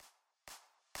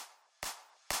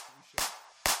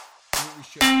we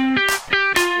should. And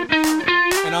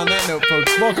on that note,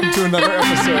 folks, welcome to another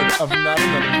episode of Not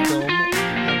Another Film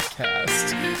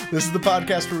Podcast. This is the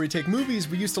podcast where we take movies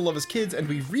we used to love as kids and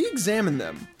we re-examine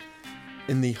them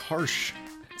in the harsh,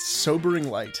 sobering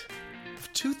light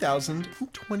of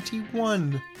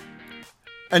 2021.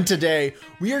 And today,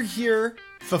 we are here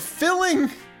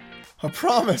fulfilling a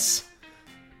promise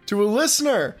to a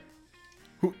listener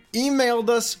who emailed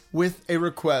us with a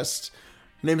request.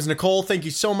 Her name is Nicole. Thank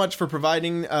you so much for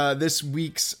providing this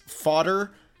week's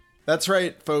fodder. That's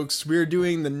right, folks. We're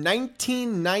doing the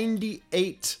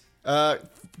 1998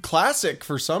 classic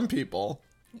for some people.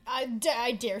 I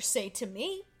dare say to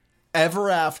me.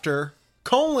 Ever After,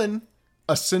 A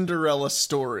Cinderella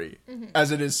Story,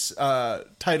 as it is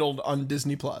titled on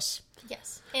Disney+.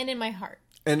 Yes, and in my heart.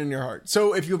 And in your heart.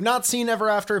 So if you have not seen Ever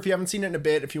After, if you haven't seen it in a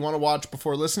bit, if you want to watch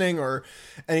before listening or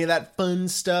any of that fun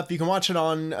stuff, you can watch it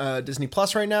on Disney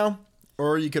Plus right now,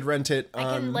 or you could rent it on...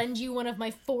 I can lend you one of my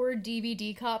 4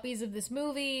 DVD copies of this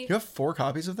movie. You have 4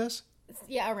 copies of this?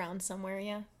 Yeah, around somewhere,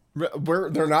 yeah. Where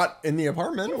they're not in the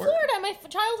apartment? In Florida, my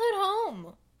childhood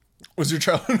home. Was your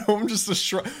childhood home just a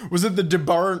was it the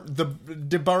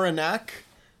DeBaranac?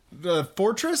 The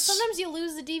fortress? Sometimes you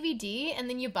lose the DVD, and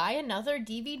then you buy another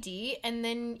DVD, and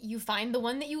then you find the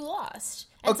one that you lost.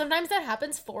 And sometimes that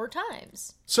happens 4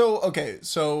 times.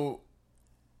 So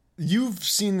you've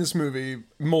seen this movie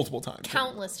multiple times.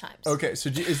 Countless times. Okay, so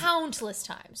countless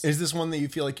times. Is this one that you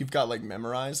feel like you've got, like,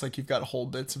 memorized? Like, you've got whole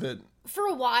bits of it? For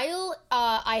a while,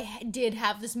 I did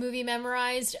have this movie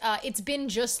memorized. It's been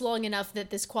just long enough that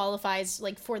this qualifies,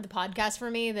 like, for the podcast for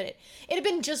me, that it had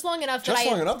been just long enough that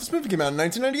long enough? This movie came out in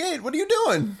 1998. What are you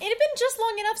doing? It had been just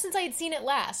long enough since I had seen it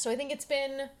last. So I think it's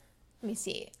been... Let me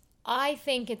see. I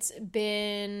think it's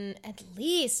been at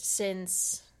least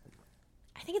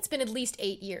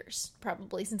 8 years,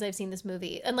 probably, since I've seen this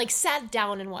movie. And, like, sat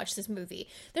down and watched this movie.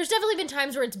 There's definitely been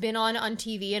times where it's been on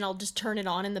TV, and I'll just turn it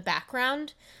on in the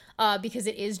background. Because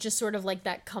it is just sort of like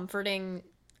that comforting,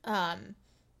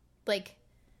 like,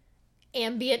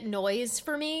 ambient noise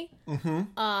for me.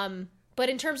 Mm-hmm. But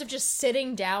in terms of just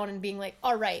sitting down and being like,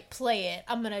 all right, play it.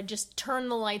 I'm going to just turn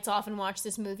the lights off and watch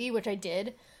this movie, which I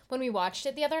did when we watched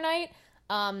it the other night.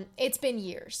 It's been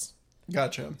years.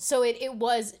 Gotcha. So it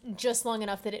was just long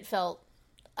enough that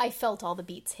I felt all the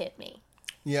beats hit me.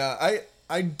 Yeah,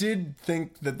 I did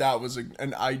think that was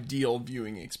an ideal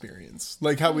viewing experience.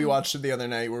 Like how we watched it the other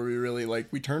night where we really,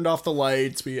 like, we turned off the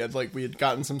lights, we had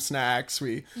gotten some snacks,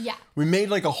 we made,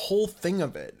 like, a whole thing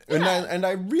of it. Yeah. And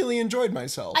I really enjoyed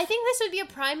myself. I think this would be a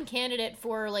prime candidate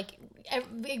for, like,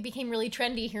 it became really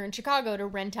trendy here in Chicago to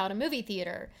rent out a movie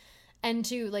theater. And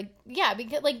to, like,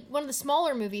 because, like, one of the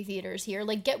smaller movie theaters here,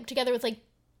 like, get together with, like,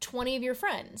 20 of your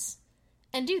friends.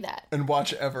 And do that. And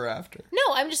watch Ever After. No,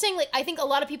 I'm just saying, like, I think a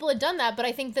lot of people had done that, but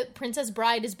I think that Princess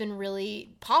Bride has been really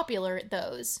popular at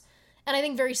those. And I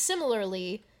think very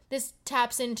similarly, this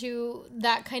taps into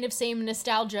that kind of same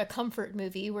nostalgia comfort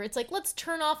movie where it's like, let's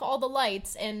turn off all the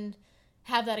lights and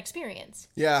have that experience.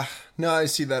 Yeah. No, I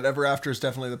see that. Ever After is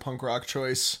definitely the punk rock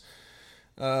choice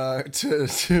to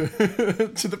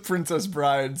the Princess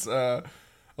Bride's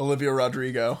Olivia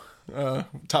Rodrigo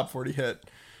top 40 hit.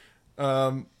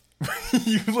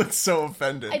 You look so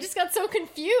offended. I just got so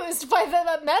confused by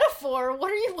the metaphor.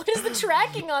 What is the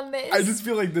tracking on this? I just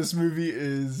feel like this movie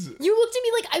is... You looked at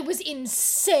me like I was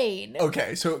insane.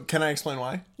 Okay, so can I explain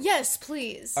why? Yes,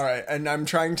 please. All right, and I'm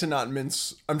trying to not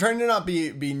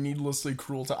be needlessly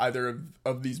cruel to either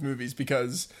of these movies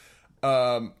because,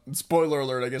 spoiler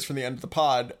alert, I guess, from the end of the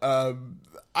pod, I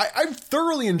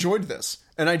thoroughly enjoyed this.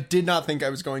 And I did not think I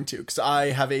was going to, because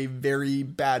I have a very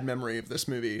bad memory of this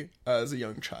movie as a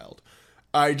young child.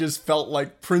 I just felt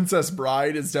like Princess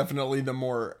Bride is definitely the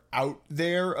more out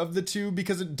there of the two,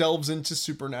 because it delves into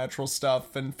supernatural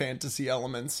stuff and fantasy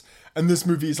elements. And this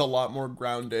movie is a lot more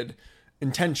grounded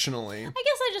intentionally. I guess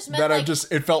I just meant that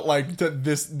it felt like that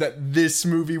this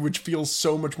movie, which feels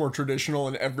so much more traditional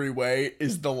in every way,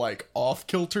 is the, like,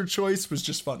 off-kilter choice, was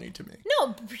just funny to me.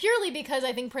 No, purely because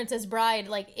I think Princess Bride,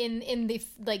 like, in the,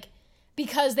 like,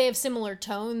 because they have similar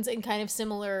tones and kind of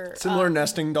similar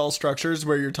nesting doll structures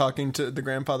where you're talking to the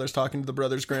grandfather's talking to the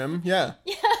Brothers Grimm. Yeah.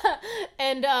 Yeah.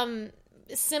 And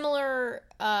similar,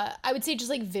 I would say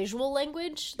just, like, visual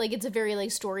language. Like, it's a very,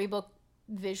 like, storybook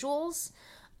visuals.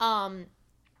 And,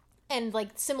 like,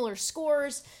 similar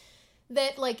scores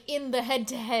that, like, in the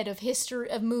head-to-head of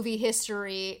movie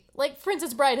history, like,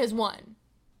 Princess Bride has won.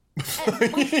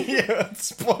 Yeah,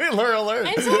 spoiler alert.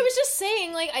 And so I was just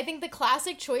saying, like, I think the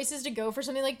classic choice is to go for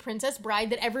something like Princess Bride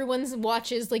that everyone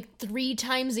watches, like, 3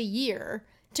 times a year,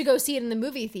 to go see it in the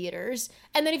movie theaters.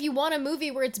 And then if you want a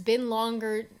movie where it's been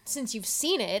longer since you've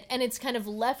seen it and it's kind of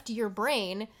left your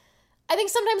brain, I think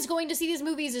sometimes going to see these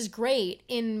movies is great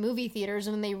in movie theaters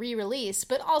when they re-release,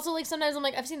 but also like sometimes I'm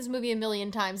like, I've seen this movie a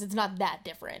million times. It's not that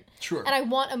different. Sure. And I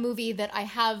want a movie that I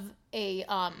have a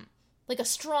like a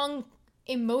strong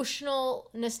emotional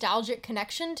nostalgic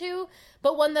connection to,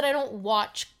 but one that I don't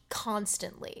watch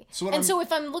constantly. So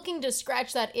if I'm looking to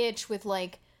scratch that itch with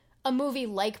like a movie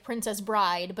like Princess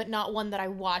Bride, but not one that I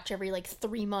watch every like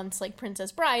 3 months like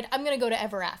Princess Bride, I'm gonna go to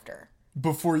Ever After.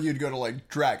 Before you'd go to like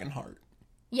Dragonheart.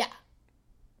 Yeah.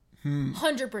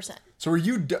 100%. So are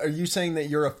you saying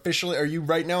that are you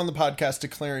right now on the podcast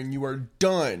declaring you are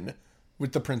done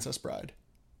with The Princess Bride?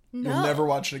 No. You'll never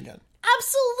watch it again.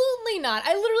 Absolutely not.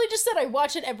 I literally just said I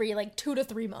watch it every like 2 to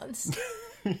 3 months.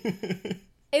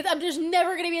 There's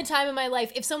never going to be a time in my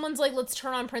life, if someone's like, let's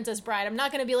turn on Princess Bride, I'm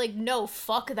not going to be like, no,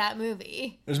 fuck that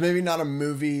movie. There's maybe not a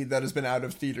movie that has been out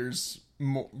of theaters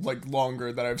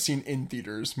longer that I've seen in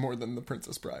theaters more than The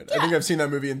Princess Bride. Yeah. I think I've seen that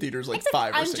movie in theaters like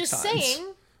 5 or 6 times. I'm just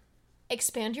saying,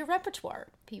 expand your repertoire,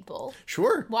 people.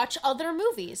 Sure. Watch other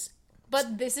movies.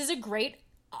 But this is a great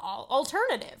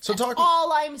alternative. So That's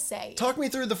all I'm saying. Talk me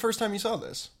through the first time you saw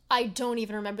this. I don't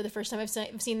even remember the first time I've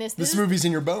seen this. This movie's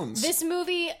in your bones. This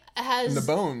movie has... And the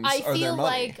bones I are feel their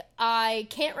money. like I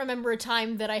can't remember a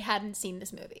time that I hadn't seen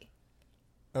this movie.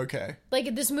 Okay.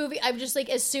 Like, this movie, I'm just like,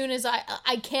 as soon as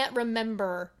I can't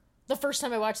remember the first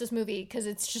time I watched this movie, because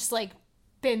it's just like,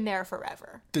 been there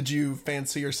forever. Did you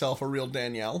fancy yourself a real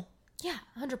Danielle? Yeah,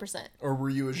 100%. Or were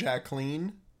you a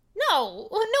Jacqueline? No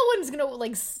one's gonna,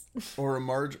 like... Or a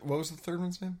what was the third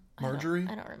one's name? Marjorie?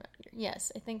 I don't remember.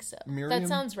 Yes, I think so. Miriam? That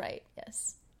sounds right,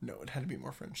 yes. No, it had to be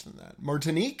more French than that.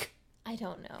 Martinique? I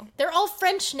don't know. They're all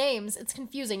French names. It's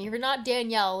confusing. You're not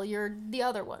Danielle, you're the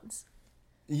other ones.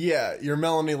 Yeah, you're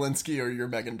Melanie Linsky or you're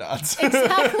Megan Dodds.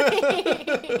 Exactly.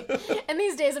 And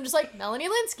these days I'm just like, Melanie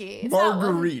Linsky. It's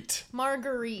Marguerite.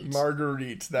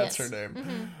 Marguerite, that's her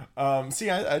name. Mm-hmm. See,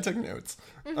 I took notes.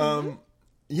 Mm-hmm.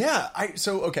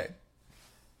 Okay.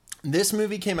 This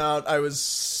movie came out, I was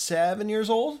 7 years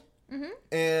old.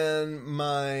 Mm-hmm. And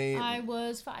I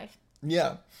was 5.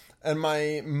 Yeah. And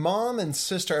my mom and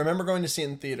sister, I remember going to see it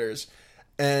in theaters,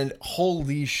 and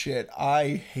holy shit,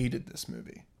 I hated this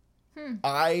movie.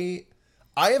 I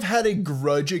have had a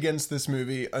grudge against this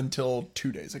movie until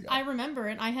 2 days ago. I remember,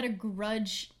 and I had a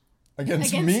grudge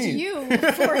against me. You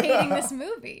for hating this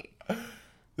movie.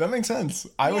 That makes sense.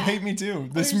 I would hate me too.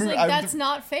 This movie, like, that's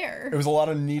not fair. It was a lot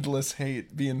of needless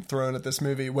hate being thrown at this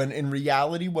movie, when in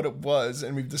reality what it was,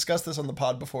 and we've discussed this on the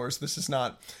pod before, so this is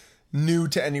not new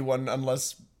to anyone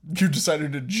unless you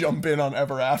decided to jump in on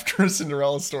Ever After, a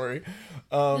Cinderella story.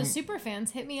 The super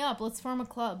fans, hit me up. Let's form a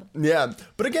club. Yeah.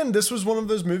 But again, this was one of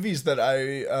those movies that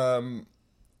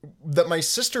that my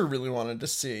sister really wanted to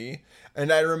see.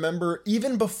 And I remember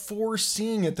even before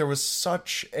seeing it, there was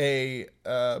such a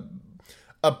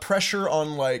pressure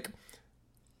on, like,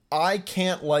 I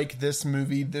can't like this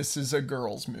movie. This is a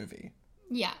girl's movie.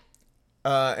 Yeah.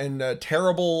 And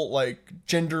terrible, like,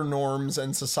 gender norms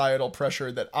and societal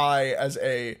pressure that I, as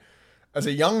a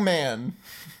young man,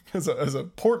 as a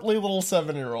portly little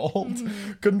 7-year-old,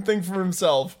 couldn't think for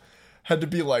himself, had to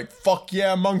be like, fuck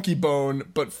yeah, Monkey Bone,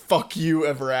 but fuck you,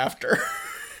 Ever After.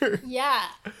 Yeah.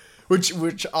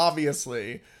 Which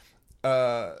obviously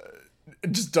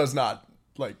just does not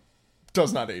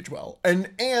age well.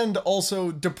 And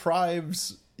also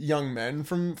deprives young men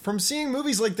from seeing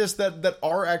movies like this that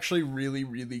are actually really,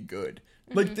 really good.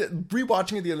 Like,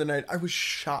 rewatching it the other night, I was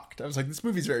shocked. I was like, this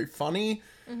movie's very funny.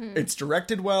 Mm-hmm. It's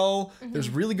directed well. Mm-hmm. There's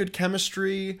really good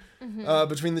chemistry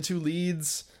between the two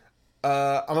leads.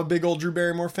 I'm a big old Drew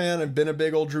Barrymore fan. I've been a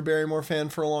big old Drew Barrymore fan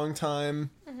for a long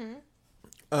time.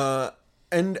 Mm-hmm.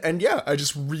 And yeah, I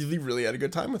just really, really had a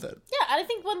good time with it. Yeah, and I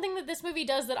think one thing that this movie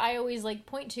does that I always, like,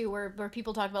 point to where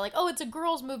people talk about, like, oh, it's a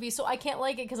girl's movie, so I can't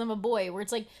like it because I'm a boy. Where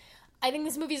it's like, I think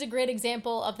this movie is a great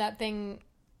example of that thing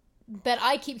that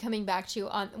I keep coming back to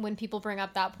when people bring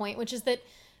up that point, which is that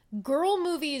girl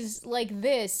movies like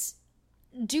this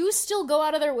do still go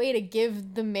out of their way to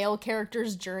give the male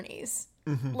characters journeys.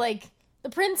 Mm-hmm. Like, the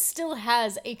prince still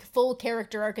has a full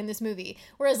character arc in this movie.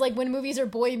 Whereas, like, when movies are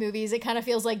boy movies, it kind of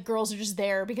feels like girls are just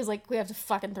there because, like, we have to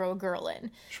fucking throw a girl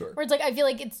in. Sure. Where it's like, I feel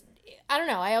like I don't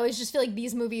know, I always just feel like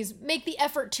these movies make the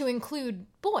effort to include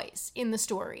boys in the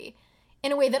story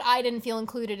in a way that I didn't feel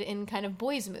included in kind of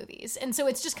boys movies. And so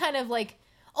it's just kind of, like,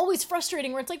 always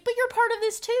frustrating where it's like, but you're part of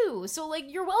this too. So, like,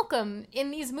 you're welcome in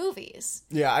these movies.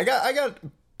 Yeah, I got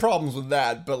problems with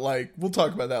that, but like we'll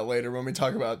talk about that later when we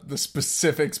talk about the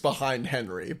specifics behind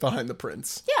Henry, behind the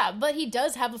prince. Yeah, but he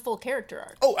does have a full character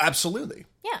arc. Oh, absolutely.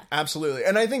 Yeah. Absolutely.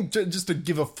 And I think just to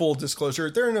give a full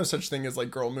disclosure, there are no such thing as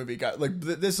like girl movie guy. Like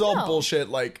this is all No. bullshit,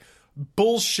 like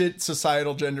bullshit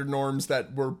societal gender norms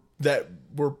that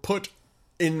were put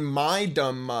in my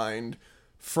dumb mind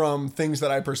from things that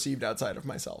I perceived outside of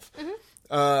myself.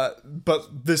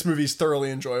 But this movie's thoroughly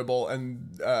enjoyable,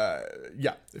 and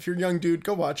yeah, if you're a young dude,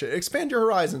 go watch it. Expand your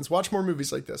horizons. Watch more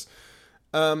movies like this.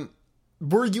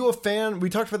 Were you a fan? We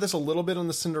talked about this a little bit on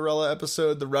the Cinderella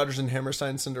episode, the Rodgers and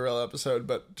Hammerstein Cinderella episode,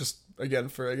 but just again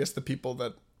for I guess the people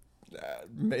that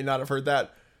may not have heard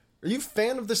that, are you a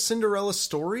fan of the Cinderella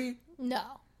story?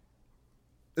 No.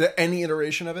 Any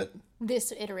iteration of it?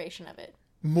 This iteration of it.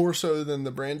 More so than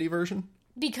the Brandy version?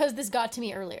 Because this got to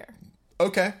me earlier.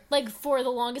 Okay. Like, for the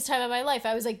longest time of my life,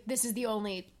 I was like, this is the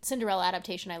only Cinderella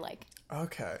adaptation I like.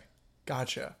 Okay.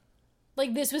 Gotcha.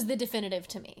 Like, this was the definitive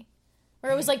to me.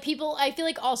 Where it was like people, I feel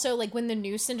like also, like, when the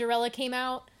new Cinderella came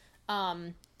out,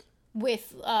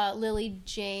 with Lily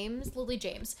James,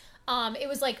 it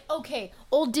was like, okay,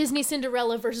 old Disney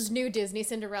Cinderella versus new Disney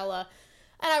Cinderella.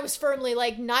 And I was firmly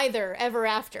like, neither, ever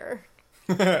after.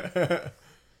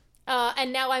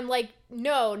 And now I'm like,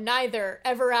 no, neither,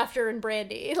 ever after, and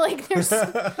Brandy. Like,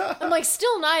 I'm like,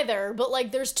 still neither, but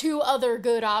like, there's two other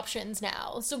good options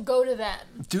now, so go to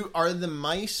them. Are the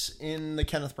mice in the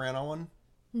Kenneth Branagh one?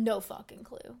 No fucking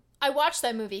clue. I watched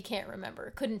that movie, can't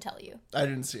remember, couldn't tell you. I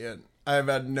didn't see it. I've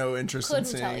had no interest in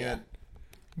seeing it.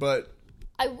 But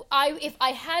if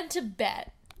I had to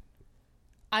bet,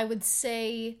 I would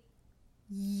say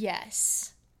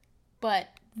yes, but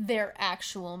they're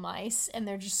actual mice, and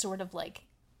they're just sort of like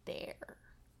there.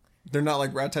 They're not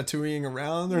like ratatouilleing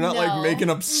around? They're not No. like making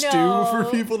up stew for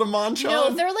people to munch No,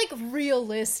 on? they're like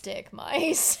realistic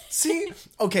mice. See?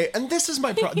 Okay, and this is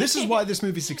my problem. This is why this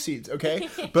movie succeeds, okay?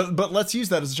 But let's use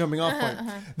that as a jumping off point.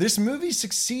 This movie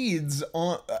succeeds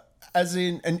on as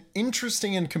an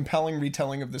interesting and compelling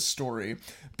retelling of this story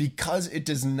because it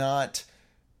does not...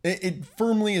 It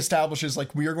firmly establishes,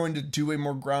 like, we are going to do a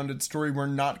more grounded story. We're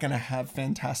not going to have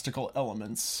fantastical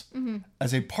elements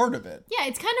as a part of it. Yeah,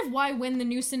 it's kind of why when the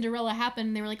new Cinderella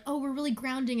happened, they were like, oh, we're really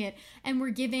grounding it, and we're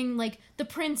giving, like, the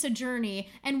prince a journey,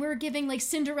 and we're giving, like,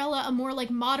 Cinderella a more, like,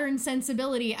 modern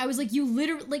sensibility. I was like, you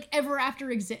literally, like, Ever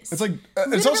After exists. It's like...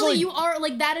 Literally, it's also like, you are,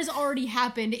 like, that has already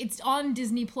happened. It's on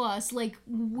Disney+. Like,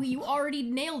 you already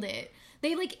nailed it.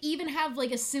 They, like, even have,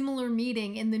 like, a similar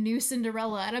meeting in the new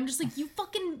Cinderella, and I'm just like, you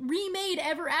fucking remade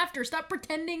Ever After. Stop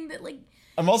pretending that, like...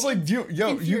 I'm also like,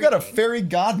 you got a fairy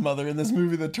godmother in this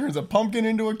movie that turns a pumpkin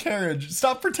into a carriage.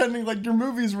 Stop pretending like your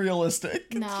movie's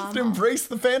realistic. Nah, Just embrace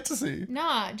the fantasy.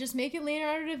 Nah, just make it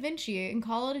Leonardo da Vinci and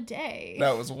call it a day.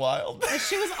 That was wild. That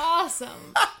shit was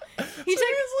awesome. He took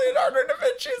Leonardo da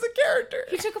Vinci as a character.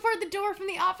 He took apart the door from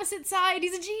the opposite side.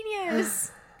 He's a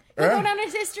genius. He'll go down in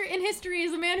history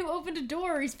as the man who opened a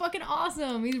door. He's fucking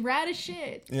awesome. He's rad as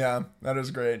shit. Yeah, that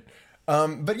is great.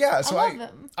 But yeah, so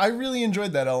I really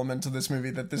enjoyed that element to this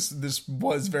movie. That this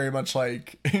was very much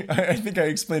like I think I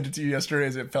explained it to you yesterday.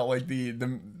 As it felt like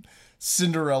the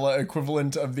Cinderella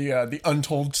equivalent of the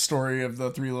untold story of the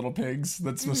Three Little Pigs.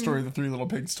 That's the story the Three Little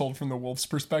Pigs told from the wolf's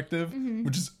perspective,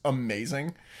 which is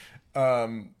amazing.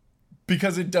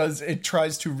 Because it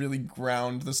tries to really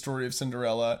ground the story of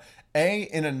Cinderella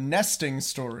in a nesting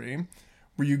story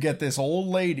where you get this old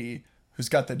lady who's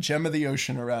got the gem of the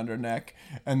ocean around her neck,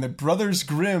 and the Brothers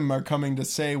Grimm are coming to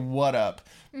say what up.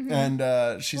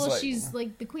 And she's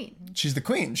like the queen. She's the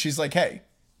queen. She's like, hey,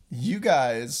 you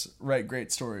guys write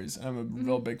great stories. I'm a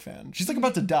real big fan. She's like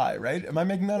about to die, right? Am I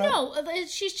making that up? No,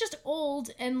 she's just old,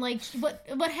 and like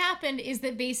what happened is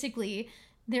that basically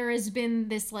there has been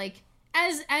this, like,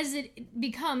 as it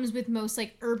becomes with most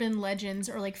like urban legends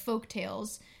or like folk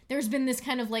tales, there's been this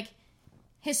kind of like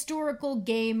historical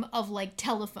game of like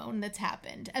telephone that's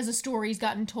happened as a story's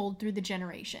gotten told through the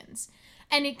generations.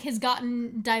 And it has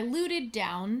gotten diluted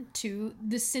down to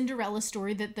the Cinderella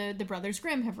story that the Brothers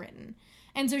Grimm have written.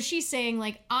 And so she's saying,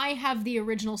 like, I have the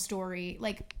original story,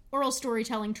 like, oral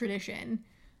storytelling tradition.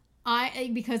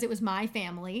 Because it was my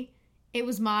family, it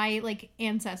was my, like,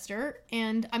 ancestor,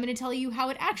 and I'm going to tell you how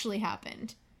it actually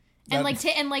happened. And,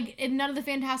 and none of the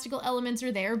fantastical elements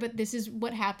are there, but this is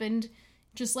what happened,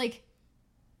 just, like,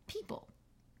 people.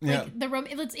 Yeah. Like,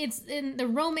 it's in the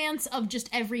romance of just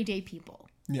everyday people.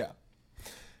 Yeah.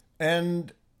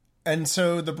 And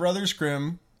so the Brothers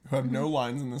Grimm, who have no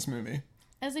lines in this movie.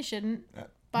 As they shouldn't.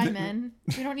 By men.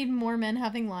 We don't need more men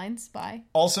having lines. Bye.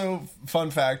 Also,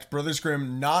 fun fact, Brothers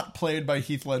Grimm not played by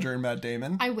Heath Ledger and Matt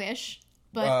Damon. I wish.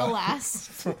 But alas.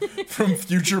 From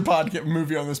future podcast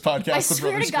movie on this podcast. I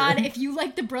swear to God, if you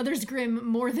like The Brothers Grimm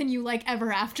more than you like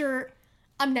Ever After,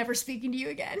 I'm never speaking to you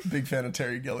again. Big fan of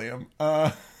Terry Gilliam.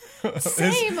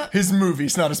 Same. His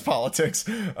movies, not his politics.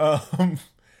 It's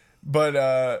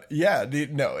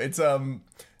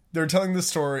they're telling the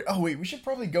story. Oh wait, we should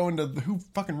probably go into who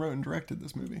fucking wrote and directed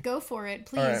this movie. Go for it,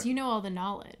 please. Right. You know all the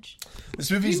knowledge. This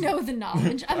movie's... You know the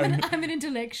knowledge. I'm an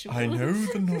intellectual. I know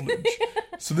the knowledge.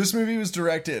 So this movie was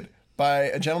directed by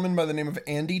a gentleman by the name of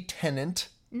Andy Tennant.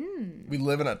 We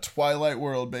live in a Twilight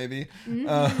world, baby.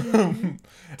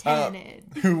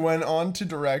 Tennant. Who went on to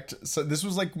direct... So this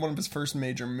was like one of his first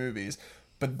major movies.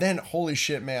 But then, holy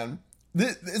shit, man.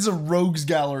 This is a rogues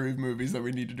gallery of movies that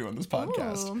we need to do on this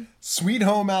podcast. Ooh. Sweet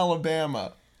Home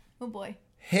Alabama. Oh boy.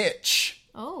 Hitch.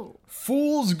 Oh.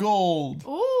 Fool's Gold.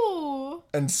 Ooh.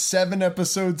 And 7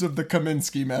 episodes of The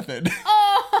Kaminsky Method.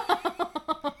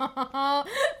 Oh.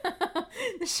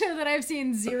 The show that I've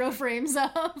seen 0 frames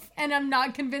of, and I'm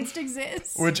not convinced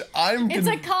exists. Which It's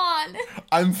a con.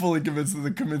 I'm fully convinced that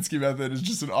The Kaminsky Method is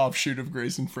just an offshoot of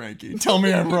Grace and Frankie. Tell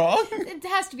me I'm wrong. It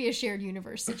has to be a shared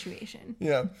universe situation.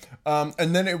 Yeah.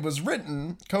 And then it was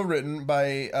co-written by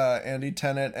Andy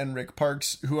Tennant and Rick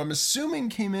Parks, who I'm assuming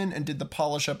came in and did the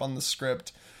polish up on the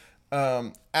script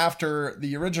after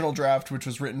the original draft, which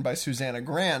was written by Susanna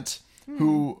Grant,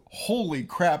 who, holy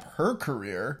crap, her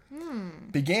career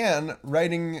began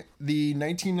writing the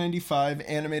 1995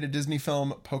 animated Disney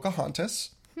film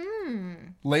Pocahontas.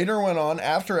 Later went on,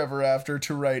 after Ever After,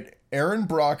 to write Aaron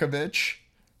Brockovich,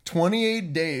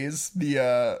 28 Days,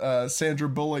 the Sandra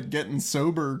Bullock getting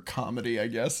sober comedy, I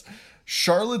guess.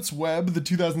 Charlotte's Web, the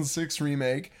 2006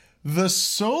 remake. The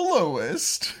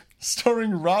Soloist,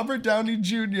 starring Robert Downey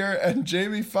Jr. and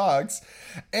Jamie Foxx.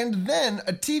 And then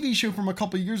a TV show from a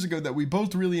couple years ago that we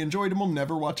both really enjoyed and will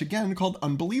never watch again called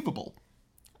Unbelievable.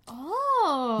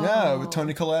 Oh. Yeah, with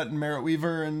Toni Collette and Merritt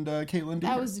Wever and Caitlin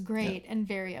Dever. That was great and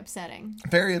very upsetting.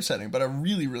 Very upsetting, but a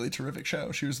really, really terrific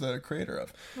show. She was the creator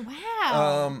of.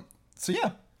 Wow. So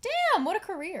yeah. Damn, what a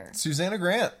career. Susanna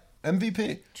Grant,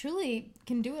 MVP. Truly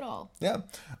can do it all. Yeah.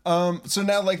 So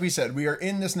now, like we said, we are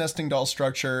in this nesting doll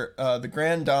structure. The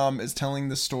Grand Dame is telling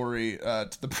the story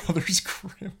to the Brothers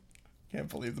Grimm. Can't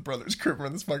believe the Brothers Grimm were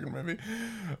in this fucking movie.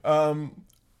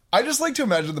 I just like to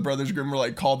imagine the Brothers Grimm were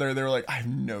like called there. They were like, I have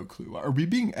no clue. Are we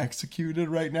being executed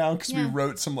right now? Because we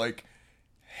wrote some like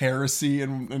heresy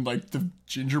and like the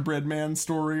gingerbread man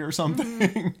story or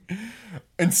something.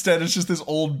 Instead, it's just this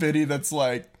old biddy that's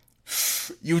like,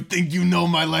 you think you know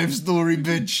my life story,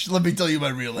 bitch? Let me tell you my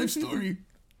real life story.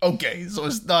 Okay, so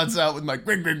it starts out with my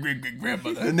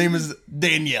great-great-great-great-grandmother. Her name is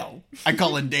Danielle. I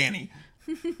call her Danny.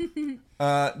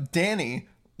 Danny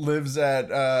lives at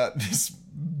this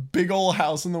big old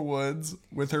house in the woods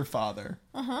with her father.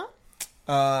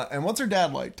 And what's her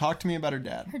dad like? Talk to me about her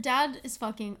dad. Her dad is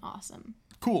fucking awesome.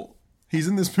 Cool. He's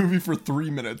in this movie for 3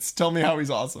 minutes. Tell me how he's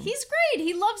awesome. He's great.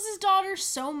 He loves his daughter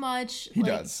so much. He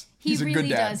does. He's a really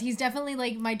good dad. does. He's definitely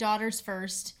like my daughter's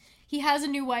first. He has a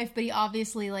new wife, but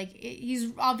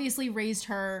he's obviously raised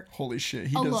her. Holy shit.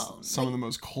 He alone. does some of the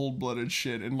most cold-blooded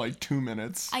shit in like 2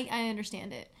 minutes. I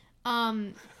understand it.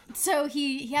 So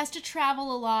he has to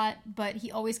travel a lot, but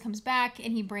he always comes back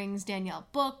and he brings Danielle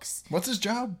books. What's his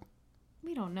job?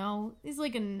 We don't know. He's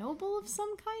like a noble of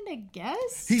some kind, I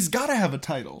guess. He's got to have a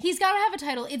title. He's got to have a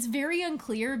title. It's very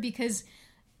unclear because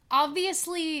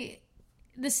obviously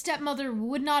the stepmother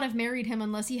would not have married him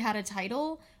unless he had a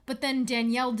title, but then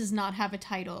Danielle does not have a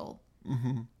title.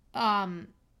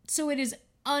 So it is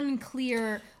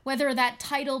unclear whether that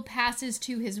title passes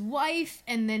to his wife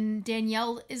and then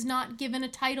Danielle is not given a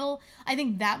title. I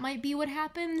think that might be what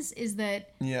happens, is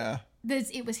that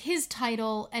it was his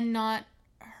title and not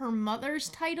her mother's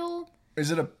title. Is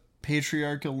it a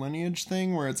patriarchal lineage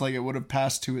thing where it's like it would have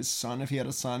passed to his son if he had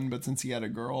a son, but since he had a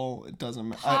girl, it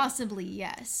doesn't? Possibly,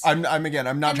 yes. I'm not trying to make a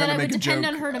joke. And then it would depend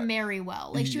on her to marry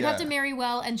well. Like she would have to marry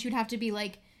well, and she would have to be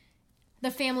like,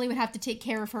 the family would have to take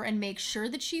care of her and make sure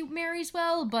that she marries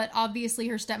well. But obviously,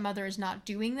 her stepmother is not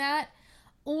doing that,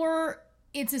 or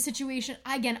it's a situation.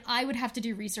 Again, I would have to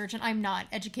do research, and I'm not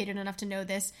educated enough to know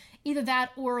this. Either that,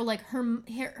 or like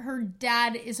her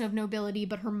dad is of nobility,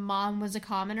 but her mom was a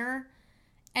commoner,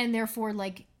 and therefore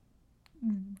like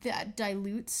that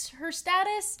dilutes her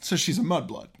status. So she's a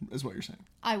mudblood, is what you're saying.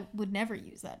 I would never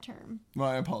use that term. Well,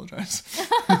 I apologize.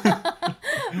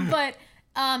 But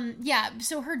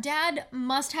so her dad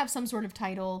must have some sort of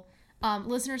title.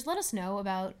 Listeners, let us know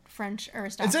about French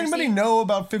aristocracy. Does anybody know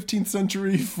about 15th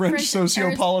century French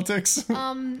sociopolitics?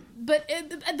 But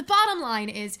the bottom line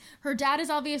is her dad is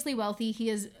obviously wealthy. He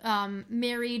has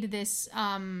married this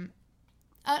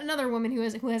another woman who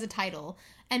has a title,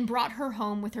 and brought her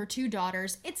home with her 2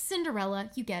 daughters. It's Cinderella,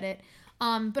 you get it.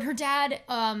 But her dad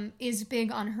is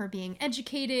big on her being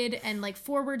educated and like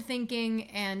forward thinking,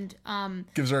 and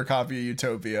gives her a copy of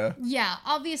Utopia. Yeah,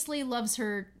 obviously loves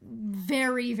her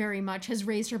very, very much. Has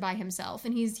raised her by himself,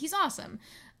 and he's awesome.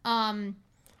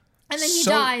 And then he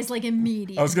dies like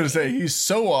immediately. I was gonna say he's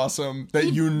so awesome that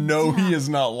he is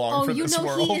not long for this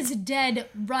world. He is dead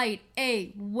right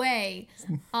away.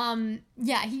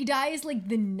 Yeah, he dies like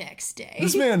the next day.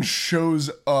 This man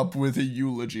shows up with a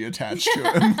eulogy attached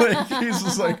to him. Like, he's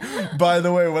just like, by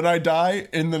the way, when I die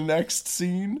in the next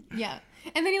scene. Yeah.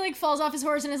 And then he like falls off his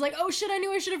horse and is like, oh shit, I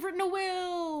knew I should have written a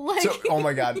will. Like, so, oh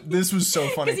my god, this was so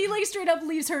funny. Because he like straight up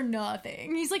leaves her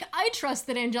nothing. He's like, I trust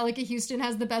that Angelica Houston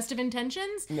has the best of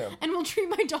intentions and will treat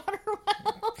my daughter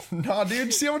well. Nah,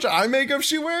 dude, see how much eye makeup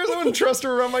she wears? I wouldn't trust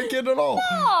her around my kid at all.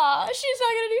 Nah, she's not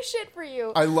gonna do shit for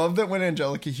you. I love that when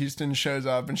Angelica Houston shows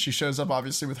up, and she shows up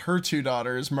obviously with her 2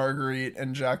 daughters, Marguerite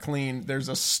and Jacqueline, there's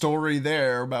a story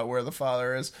there about where the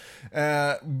father is.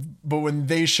 But when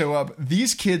they show up,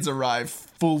 these kids arrive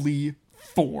fully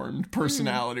formed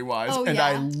personality-wise, and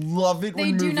I love it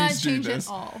when movies do this. They do not change at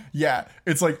all. Yeah,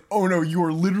 it's like, oh no, you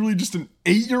are literally just an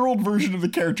 8-year-old version of the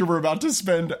character we're about to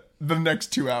spend the next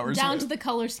 2 hours down with. To the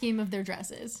color scheme of their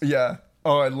dresses. Yeah.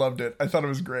 Oh, I loved it. I thought it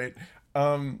was great.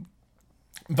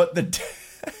 But the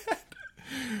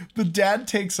dad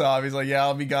takes off. He's like, yeah,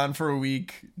 I'll be gone for a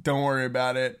week. Don't worry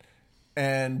about it.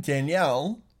 And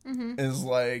Danielle is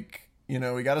like, you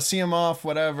know, we got to see him off,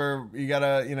 whatever. You got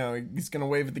to, you know, he's going to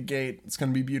wave at the gate. It's going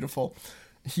to be beautiful.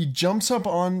 He jumps up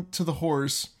onto the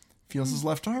horse, feels his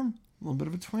left arm, a little bit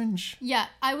of a twinge. Yeah,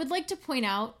 I would like to point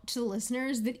out to the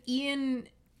listeners that Ian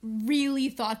really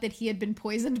thought that he had been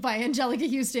poisoned by Angelica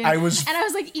Houston. And I was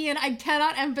like, Ian, I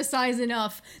cannot emphasize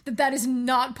enough that is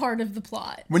not part of the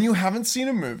plot. When you haven't seen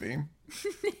a movie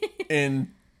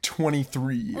in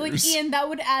 23 years. Like, Ian, that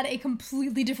would add a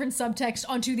completely different subtext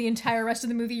onto the entire rest of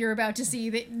the movie you're about to see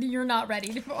that you're not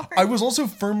ready for. I was also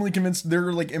firmly convinced there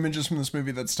are like images from this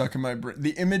movie that stuck in my brain.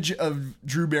 The image of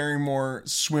Drew Barrymore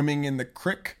swimming in the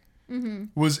creek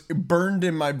was burned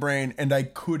in my brain, and I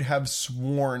could have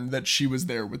sworn that she was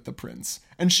there with the prince.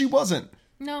 And she wasn't.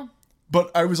 No. But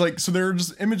I was like, so there are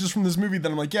just images from this movie that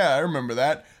I'm like, yeah, I remember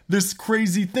that. This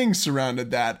crazy thing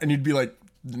surrounded that. And you'd be like,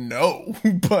 no,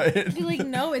 but I'd be like,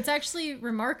 no, it's actually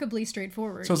remarkably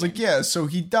straightforward. So I was like, yeah, so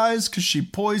he dies because she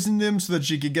poisoned him so that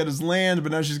she could get his land,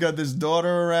 but now she's got this daughter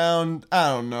around. I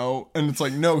don't know. And it's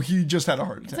like, no, he just had a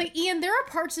heart attack. It's like, Ian, there are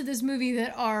parts of this movie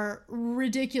that are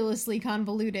ridiculously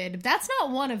convoluted. That's not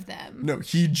one of them. No,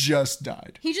 he just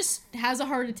died. He just has a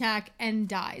heart attack and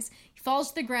dies. He falls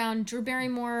to the ground. Drew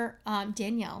Barrymore,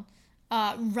 Danielle,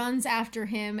 runs after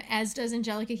him, as does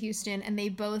Angelica Houston, and they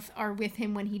both are with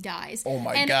him when he dies. Oh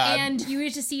my God. And you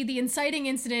get to see the inciting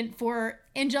incident for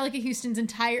Angelica Houston's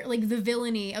entire, like, the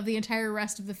villainy of the entire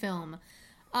rest of the film,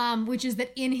 which is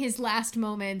that in his last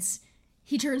moments,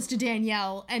 he turns to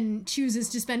Danielle and chooses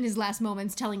to spend his last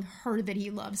moments telling her that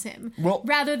he loves him,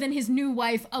 rather than his new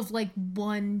wife of, like,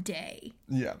 one day.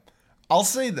 Yeah. I'll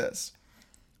say this.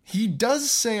 He does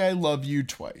say I love you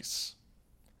twice.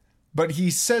 But he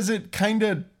says it kind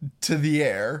of to the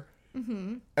air.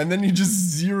 Mm-hmm. And then he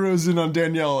just zeroes in on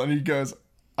Danielle and he goes,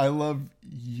 I love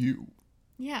you.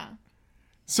 Yeah.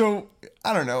 So,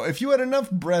 I don't know. If you had enough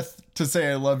breath to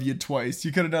say I love you twice,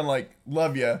 you could have done like,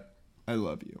 love you, I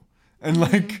love you. And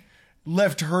like,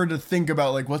 left her to think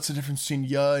about like, what's the difference between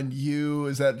ya and you?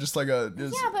 Is that just like a...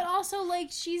 Yeah, but also like,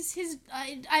 she's his...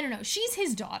 I don't know. She's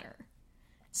his daughter.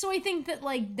 So I think that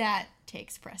like, that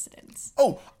takes precedence.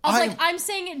 I'm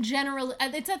saying it generally.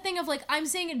 It's a thing of like, I'm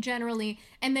saying it generally,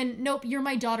 and then nope, you're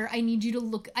my daughter. I need to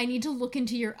look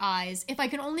into your eyes. If I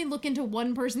can only look into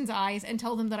one person's eyes and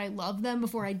tell them that I love them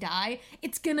before I die,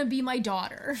 it's gonna be my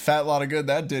daughter. Fat lot of good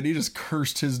that did. He just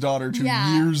cursed his daughter to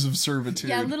years of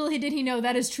servitude. Yeah, little did he know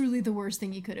that is truly the worst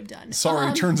thing you could have done.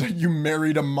 Sorry, turns out you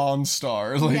married a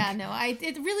Monstar. Like, yeah, no, I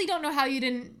really don't know how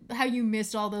you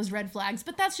missed all those red flags,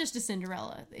 but that's just a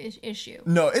Cinderella issue.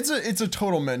 No, it's a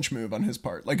total mensch move on his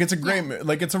part. Like, it's a great move.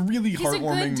 Like, it's a really heartwarming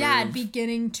move. He's a good dad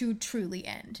beginning to truly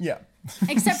end. Yeah.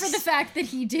 Except for the fact that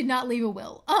he did not leave a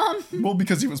will. Well,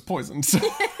 because he was poisoned. So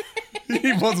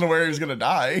he wasn't aware he was going to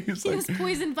die. He was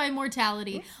poisoned by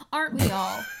mortality. Aren't we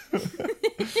all?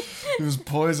 He was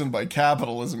poisoned by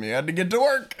capitalism. He had to get to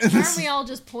work. Aren't we all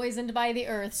just poisoned by the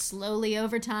earth slowly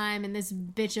over time in this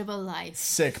bitch of a life?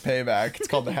 Sick payback. It's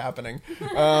called The Happening.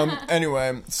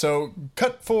 Anyway, so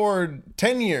cut forward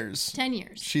 10 years. 10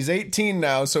 years. She's 18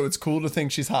 now, so it's cool to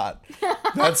think she's hot.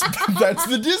 That's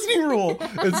the Disney rule.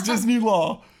 It's Disney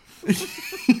law.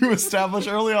 You establish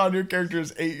early on your character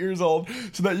is 8 years old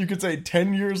so that you could say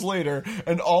 10 years later,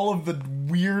 and all of the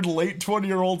weird late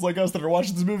 20-year-olds like us that are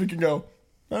watching this movie can go,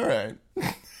 all right.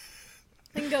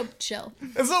 Then go chill.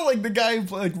 It's not like the guy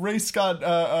who like Ray Scott,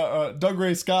 Doug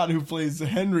Ray Scott, who plays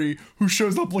Henry, who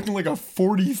shows up looking like a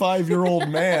 45-year-old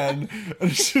man. And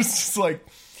it's just like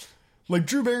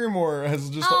Drew Barrymore has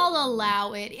just. I'll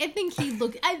allow it. I think he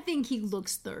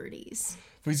looks 30s.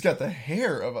 He's got the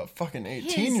hair of a fucking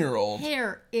 18-year-old. His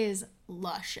hair is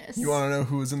luscious. You want to know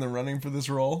who was in the running for this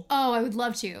role? Oh, I would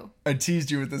love to. I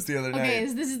teased you with this the other night. Okay,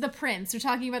 this is the prince. We're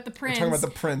talking about the prince. We're talking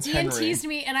about the prince, Ian Henry. teased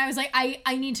me, and I was like,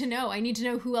 I need to know. I need to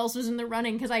know who else was in the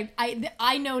running, because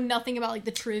I know nothing about like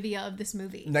the trivia of this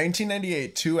movie.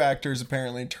 1998, 2 actors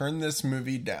apparently turned this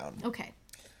movie down. Okay.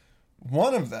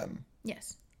 One of them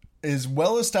Yes. is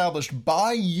well established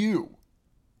by you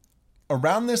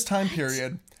around this time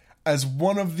period as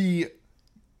one of the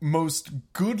most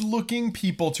good-looking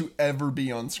people to ever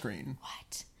be on screen.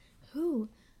 What? Who?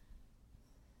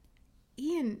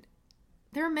 Ian.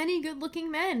 There are many good-looking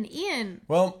men. Ian.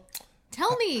 Well,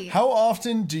 Tell me. how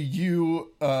often do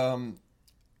you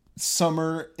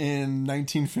summer in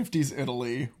 1950s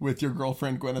Italy with your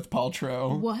girlfriend Gwyneth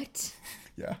Paltrow? What?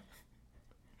 Yeah.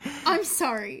 I'm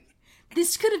sorry.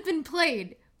 This could have been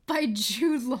played by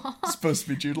Jude Law. It's supposed to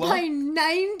be Jude Law. By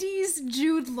 90s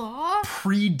Jude Law?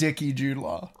 Pre-Dickie Jude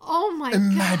Law. Oh my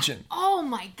Imagine. god. Oh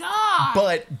my god.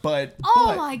 But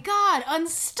Oh my god.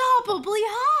 Unstoppably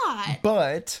hot.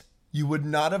 But you would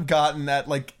not have gotten that,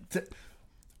 like,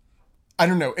 I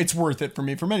don't know. It's worth it for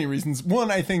me for many reasons. One,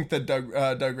 I think that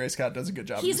Doug Ray Scott does a good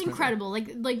job. He's in this incredible.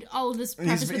 Like all of this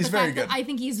preface with he's the very fact that good. I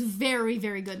think he's very,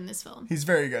 very good in this film. He's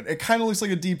very good. It kind of looks like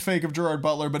a deep fake of Gerard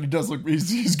Butler, but he does look,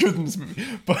 he's good in this movie.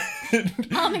 But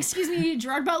Excuse me,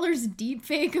 Gerard Butler's deep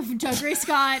fake of Doug Ray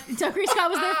Scott. Doug Ray Scott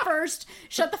was there first.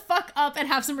 Shut the fuck up and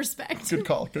have some respect. Good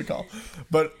call.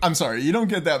 But I'm sorry, you don't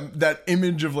get that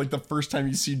image of like the first time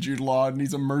you see Jude Law and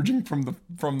he's emerging from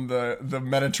the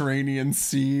Mediterranean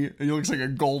Sea. He looks like a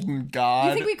golden god.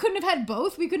 You think we couldn't have had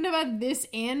both? We couldn't have had this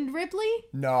and Ripley?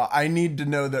 No, I need to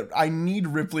know that I need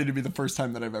Ripley to be the first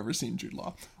time that I've ever seen Jude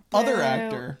Law. Other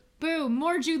actor. Boom,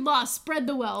 more Jude Law. Spread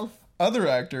the wealth. Other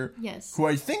actor. Yes. Who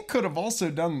I think could have also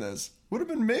done this. Would have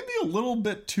been maybe a little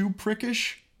bit too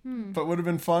prickish, but would have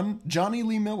been fun. Johnny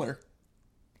Lee Miller.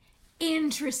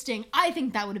 Interesting. I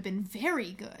think that would have been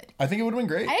very good. I think it would have been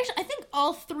great. I think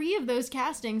all 3 of those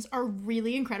castings are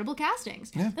really incredible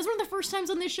castings. Yeah. That's one of the first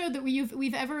times on this show that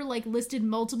we've ever like listed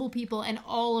multiple people, and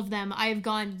all of them I've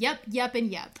gone yep, and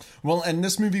yep. Well, and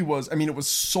this movie was, I mean, it was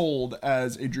sold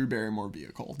as a Drew Barrymore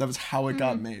vehicle. That was how it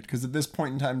got made. Because at this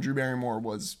point in time, Drew Barrymore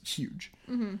was huge.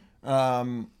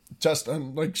 Just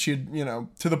like she had,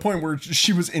 to the point where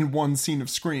she was in one scene of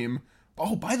Scream.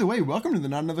 Oh, by the way, welcome to the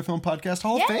Not Another Film Podcast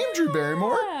Hall of Fame, Drew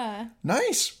Barrymore.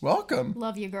 Nice. Welcome.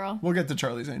 Love you, girl. We'll get to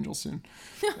Charlie's Angels soon.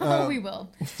 We will.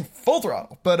 Full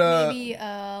throttle. But Maybe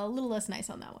a little less nice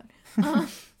on that one.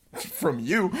 from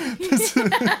you.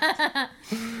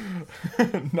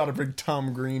 Not a big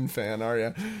Tom Green fan, are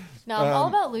you? No, I'm all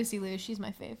about Lucy Liu. She's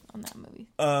my fave on that movie.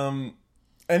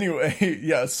 Anyway,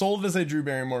 yeah, sold as a Drew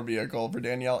Barrymore vehicle for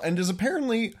Danielle, and is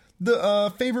apparently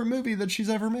the favorite movie that she's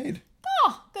ever made.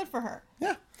 Oh, good for her.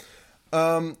 Yeah.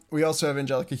 We also have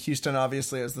Angelica Houston,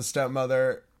 obviously, as the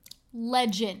stepmother.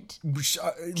 Legend. Truly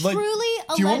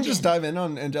a Do you want legend. to just dive in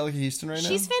on Angelica Houston right now?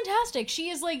 She's fantastic. She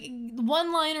is like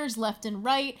one-liners left and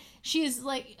right. She is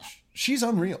like... She's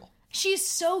unreal. She's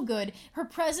so good. Her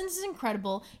presence is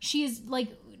incredible. She is like...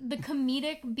 The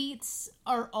comedic beats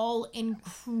are all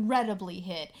incredibly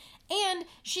hit. And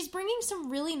she's bringing some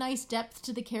really nice depth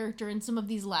to the character in some of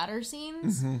these latter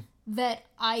scenes that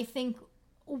I think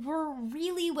were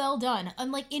really well done.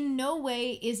 And like, in no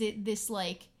way is it this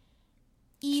like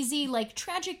easy, like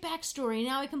tragic backstory.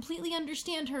 Now I completely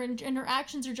understand her and her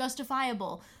actions are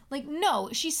justifiable. Like, no,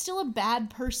 she's still a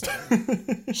bad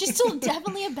person. She's still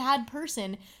definitely a bad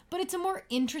person, but it's a more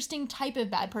interesting type of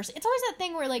bad person. It's always that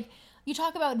thing where like, you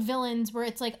talk about villains where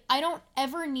it's like, I don't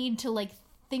ever need to like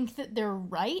think that they're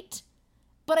right,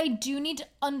 but I do need to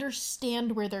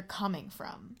understand where they're coming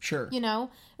from. Sure. You know?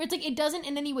 Where it's like, it doesn't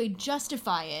in any way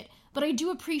justify it, but I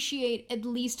do appreciate at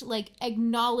least like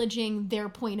acknowledging their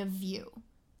point of view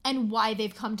and why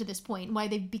they've come to this point, why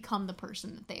they've become the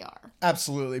person that they are.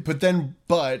 Absolutely.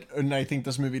 And I think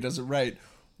this movie does it right.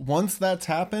 Once that's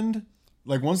happened,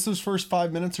 like once those first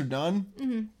 5 minutes are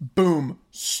done, boom,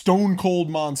 stone cold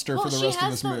monster for the rest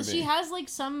of this movie. She has like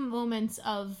some moments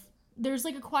of, there's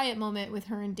like a quiet moment with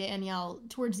her and Danielle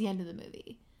towards the end of the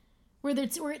movie where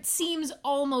it seems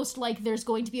almost like there's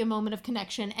going to be a moment of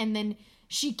connection, and then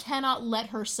she cannot let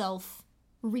herself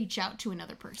reach out to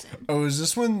another person. Oh, is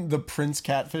this when the prince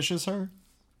catfishes her?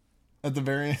 At the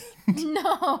very end?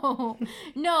 No.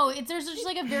 There's just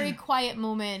like a very quiet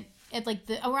moment at like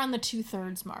around the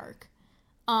 2/3 mark.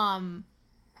 And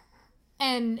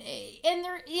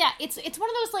there, yeah, it's one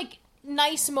of those like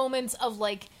nice moments of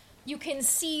like, you can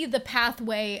see the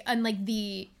pathway and like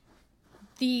the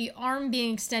arm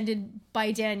being extended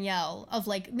by Danielle of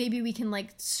like, maybe we can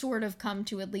like sort of come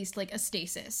to at least like a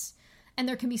stasis, and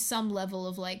there can be some level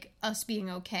of like us being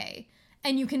okay.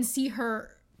 And you can see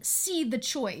her see the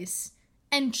choice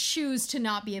and choose to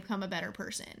not become a better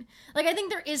person. Like, I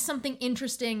think there is something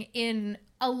interesting in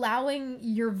allowing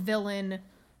your villain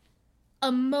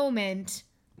a moment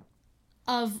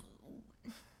where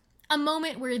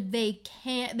they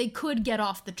could get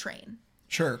off the train.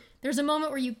 Sure. There's a moment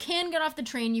where you can get off the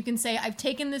train. You can say, I've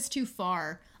taken this too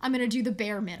far. I'm going to do the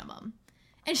bare minimum.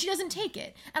 And she doesn't take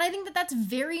it. And I think that that's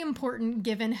very important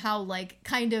given how, like,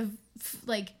 kind of,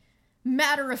 like,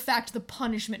 matter-of-fact the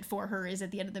punishment for her is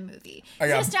at the end of the movie.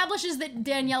 It establishes that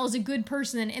Danielle is a good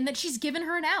person and that she's given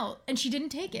her an out, and she didn't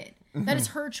take it. Mm-hmm. That is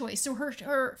her choice. So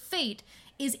her fate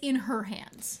is in her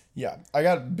hands. Yeah, I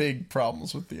got big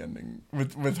problems with the ending,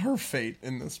 with her fate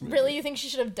in this movie. Really? You think she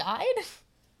should have died?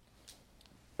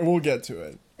 We'll get to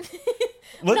it.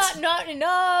 Not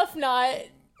enough, not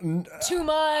too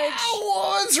much.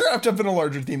 Well, it's wrapped up in a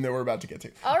larger theme that we're about to get to.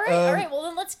 All right. Well,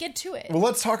 then let's get to it. Well,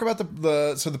 let's talk about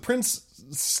so the prince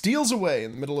steals away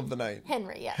in the middle of the night.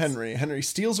 Henry, yes. Henry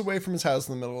steals away from his house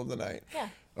in the middle of the night. Yeah.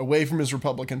 Away from his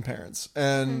Republican parents.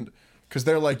 And because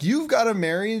they're like, you've got to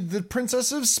marry the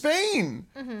Princess of Spain.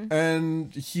 Mm-hmm.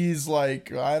 And he's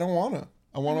like, I don't want to.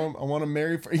 I want to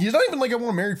marry he's not even like, I want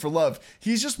to marry for love.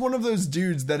 He's just one of those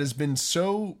dudes that has been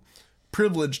so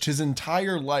privileged his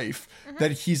entire life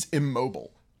that he's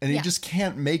immobile. And he just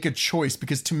can't make a choice,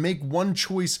 because to make one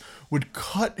choice would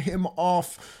cut him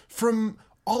off from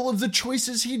all of the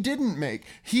choices he didn't make.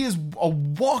 He is a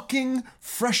walking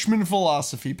freshman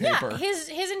philosophy paper. Yeah,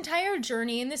 his entire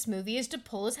journey in this movie is to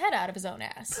pull his head out of his own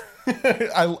ass.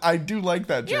 I do like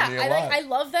that journey a lot. I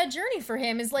love that journey for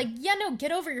him. Is like, yeah, no,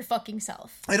 get over your fucking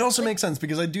self. It also makes sense,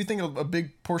 because I do think a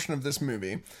big portion of this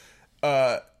movie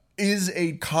is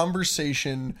a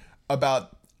conversation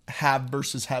about have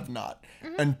versus have not,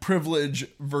 and privilege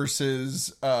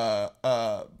versus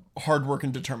hard work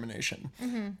and determination.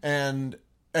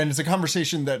 And it's a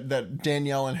conversation that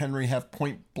Danielle and Henry have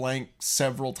point blank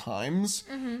several times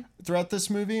throughout this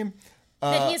movie.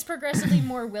 That he is progressively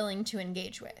more willing to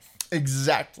engage with.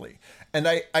 Exactly. And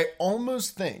I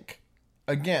almost think,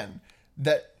 again,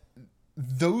 that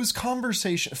those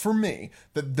conversations, for me,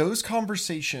 that those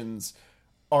conversations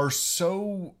are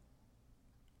so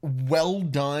well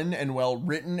done and well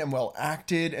written and well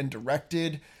acted and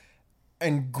directed,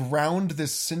 and ground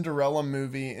this Cinderella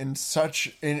movie in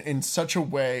such a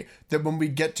way that when we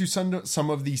get to some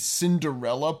of the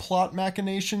Cinderella plot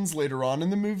machinations later on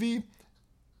in the movie,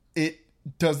 it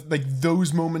does, like,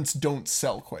 those moments don't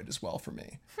sell quite as well for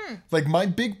me. Like, my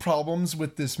big problems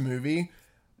with this movie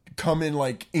come in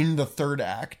the third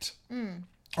act.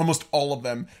 Almost all of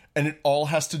them. And it all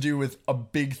has to do with a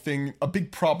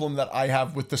big problem that I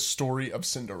have with the story of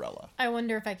Cinderella. I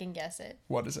wonder if I can guess it.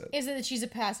 What is it? Is it that she's a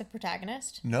passive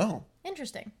protagonist? No.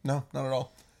 Interesting. No, not at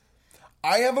all.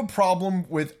 I have a problem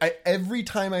with every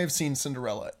time I have seen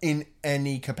Cinderella in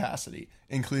any capacity,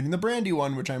 including the Brandy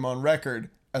one, which I'm on record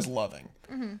as loving,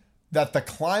 that the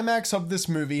climax of this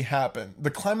movie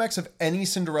the climax of any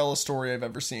Cinderella story I've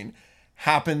ever seen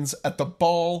happens at the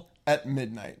ball at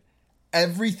midnight.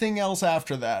 Everything else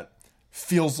after that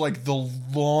feels like the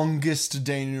longest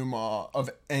denouement of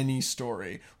any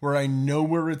story, where I know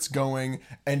where it's going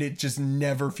and it just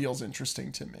never feels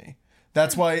interesting to me.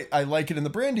 That's why I like it in the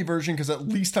Brandy version, because at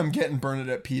least I'm getting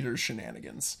Bernadette Peters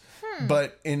shenanigans.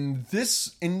 But in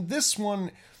this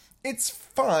one, it's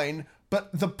fine, but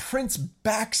the prince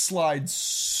backslides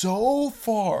so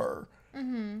far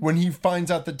when he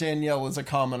finds out that Danielle is a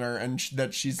commoner and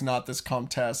that she's not this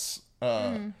Comtesse.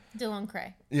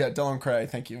 Delancre. Yeah, Delancre,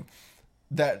 thank you.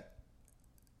 That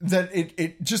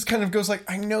it just kind of goes like,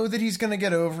 I know that he's going to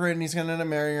get over it and he's going to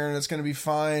marry her and it's going to be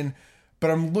fine.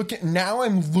 But I'm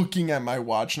looking at my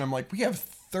watch and I'm like, we have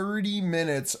 30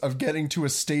 minutes of getting to a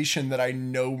station that I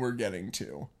know we're getting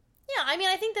to. Yeah, I mean,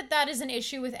 I think that is an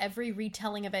issue with every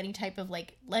retelling of any type of,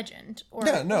 like, legend or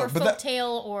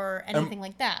folktale or anything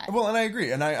like that. Well, and I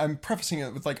agree. And I'm prefacing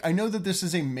it with, like, I know that this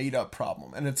is a made-up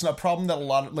problem. And it's a problem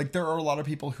that there are a lot of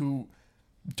people who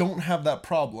don't have that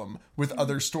problem with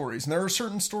other stories. And there are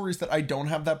certain stories that I don't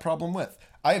have that problem with.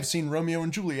 I have seen Romeo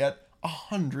and Juliet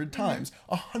 100 times,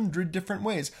 100 different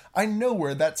ways. I know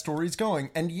where that story's going.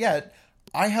 And yet,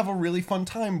 I have a really fun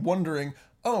time wondering,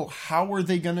 oh, how are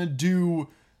they gonna do,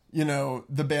 you know,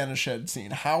 the Banished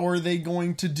scene? How are they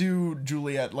going to do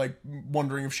Juliet, like,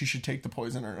 wondering if she should take the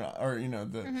poison or not, or, you know,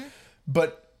 the...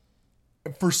 But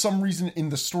for some reason in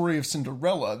the story of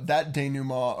Cinderella, that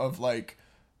denouement of, like,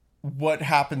 what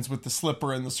happens with the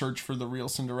slipper and the search for the real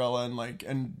Cinderella, and, like,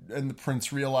 and the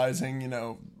prince realizing, you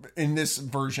know, in this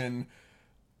version,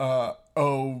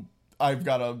 oh, I've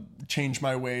got to change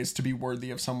my ways to be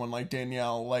worthy of someone like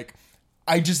Danielle. Like,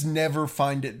 I just never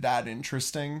find it that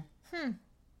interesting.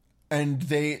 And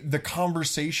the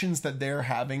conversations that they're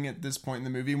having at this point in the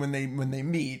movie, when they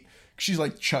meet, she's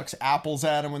like chucks apples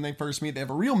at him when they first meet. They have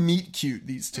a real meet cute,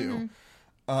 these two.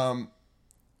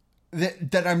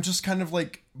 That I'm just kind of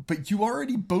like, but you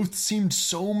already both seemed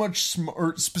so much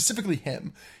smart, specifically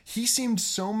him. He seemed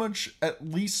so much at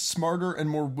least smarter and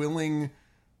more willing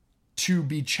to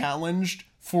be challenged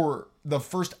for the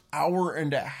first hour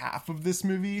and a half of this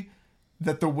movie,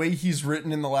 that the way he's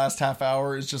written in the last half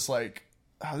hour is just like,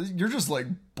 you're just like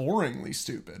boringly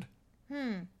stupid.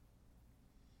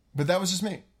 But that was just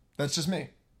me. That's just me.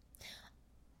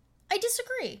 I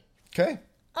disagree. Okay.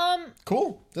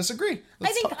 Cool. Disagree.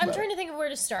 I'm trying to think of where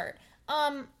to start.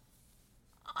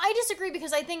 I disagree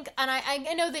because I think, and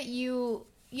I know that you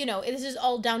know, this is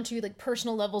all down to like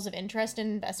personal levels of interest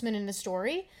and investment in the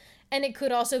story. And it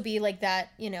could also be like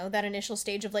that, you know, that initial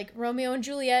stage of like Romeo and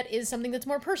Juliet is something that's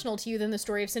more personal to you than the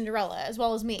story of Cinderella, as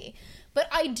well as me. But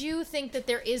I do think that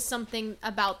there is something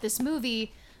about this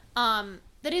movie that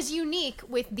is unique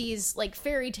with these like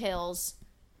fairy tales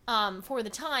for the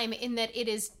time, in that it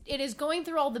is going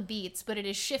through all the beats, but it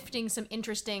is shifting some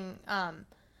interesting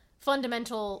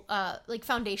fundamental like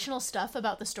foundational stuff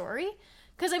about the story.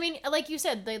 Because I mean, like you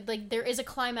said, like there is a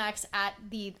climax at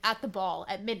the ball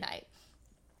at midnight.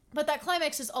 But that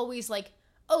climax is always like,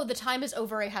 oh, the time is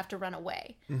over, I have to run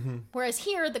away. Whereas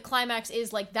here, the climax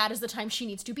is like, that is the time she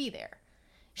needs to be there.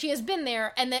 She has been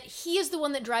there, and that he is the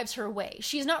one that drives her away.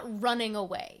 She is not running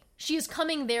away. She is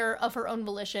coming there of her own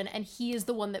volition, and he is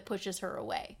the one that pushes her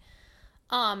away.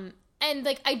 And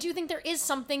like, I do think there is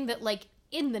something that, like,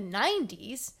 in the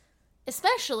 90s,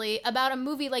 especially about a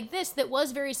movie like this that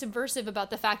was very subversive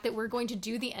about the fact that we're going to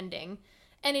do the ending.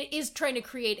 And it is trying to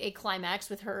create a climax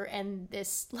with her and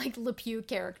this, like, Le Pew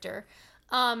character.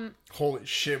 Holy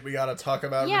shit, we gotta talk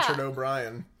about Richard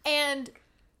O'Brien. And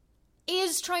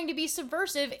is trying to be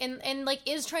subversive and, like,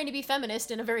 is trying to be feminist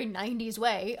in a very 90s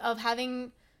way of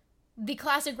having the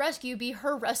classic rescue be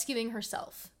her rescuing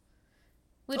herself.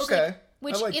 Which, okay.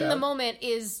 Which in the moment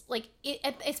is, like,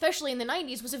 especially in the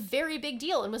 90s, was a very big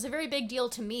deal. And was a very big deal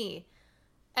to me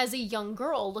as a young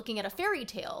girl looking at a fairy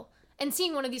tale. And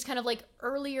seeing one of these kind of, like,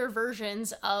 earlier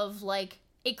versions of, like,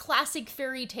 a classic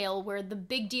fairy tale where the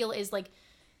big deal is, like,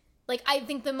 I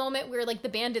think the moment where, like, the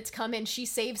bandits come and she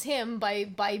saves him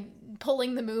by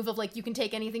pulling the move of, like, you can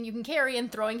take anything you can carry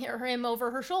and throwing him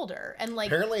over her shoulder. And, like...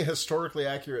 Apparently a historically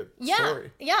accurate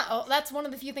story. Yeah, oh, that's one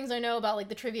of the few things I know about, like,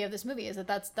 the trivia of this movie, is that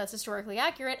that's historically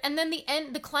accurate. And then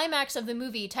the climax of the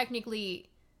movie, technically,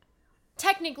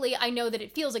 I know that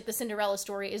it feels like the Cinderella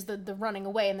story is the running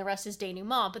away and the rest is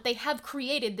denouement, but they have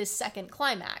created this second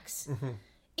climax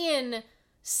in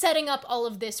setting up all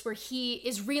of this where he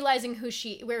is realizing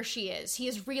where she is. He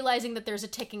is realizing that there's a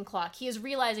ticking clock. He is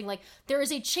realizing, like, there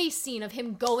is a chase scene of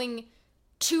him going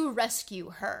to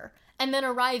rescue her and then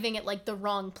arriving at, like, the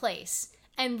wrong place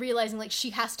and realizing, like,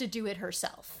 she has to do it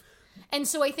herself. And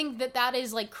so I think that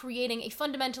is, like, creating a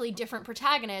fundamentally different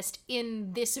protagonist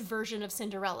in this version of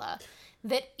Cinderella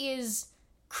that is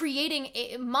creating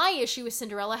my issue with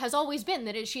Cinderella has always been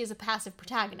that she is a passive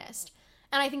protagonist.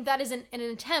 And I think that is an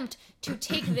attempt to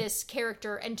take this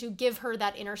character and to give her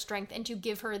that inner strength and to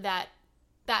give her that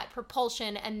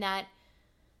propulsion and that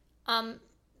and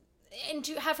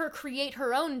to have her create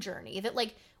her own journey, that,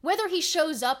 like, whether he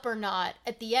shows up or not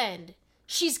at the end,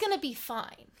 she's gonna be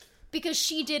fine because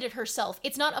she did it herself.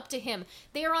 It's not up to him.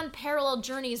 They are on parallel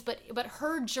journeys, but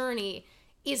her journey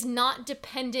is not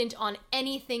dependent on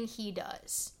anything he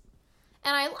does.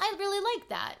 And I really like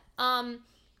that.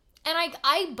 And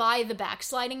I buy the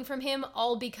backsliding from him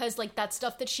all because, like, that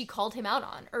stuff that she called him out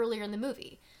on earlier in the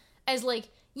movie. As, like,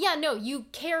 yeah, no, you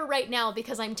care right now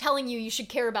because I'm telling you should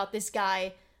care about this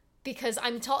guy because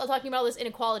I'm talking about all this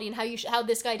inequality and how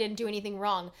this guy didn't do anything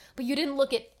wrong. But you didn't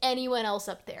look at anyone else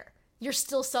up there. You're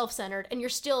still self-centered, and you're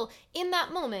still, in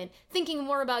that moment, thinking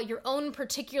more about your own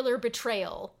particular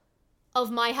betrayal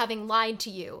of my having lied to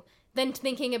you than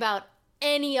thinking about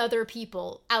any other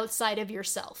people outside of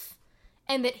yourself.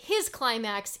 And that his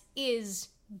climax is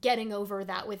getting over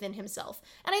that within himself.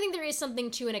 And I think there is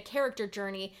something, too, in a character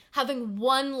journey, having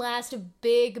one last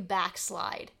big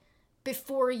backslide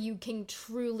before you can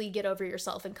truly get over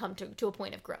yourself and come to a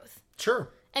point of growth. Sure.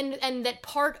 And that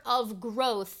part of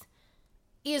growth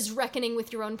is reckoning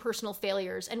with your own personal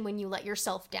failures and when you let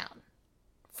yourself down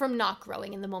from not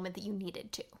growing in the moment that you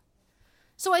needed to.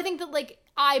 So I think that, like,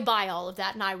 I buy all of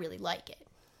that and I really like it.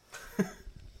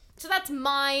 So that's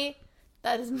my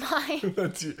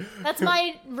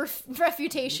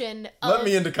refutation of, let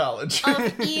me into college.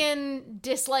 of Ian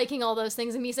disliking all those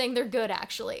things and me saying they're good,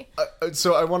 actually.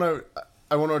 So I want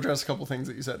to address a couple things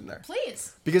that you said in there.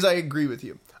 Please. Because I agree with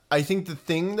you. I think the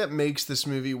thing that makes this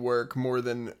movie work more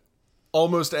than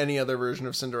almost any other version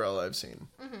of Cinderella I've seen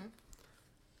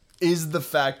is the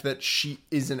fact that she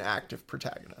is an active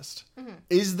protagonist.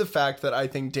 Is the fact that I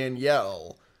think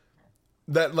Danielle,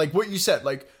 that, like what you said,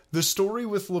 like the story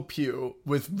with Le Pew,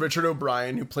 with Richard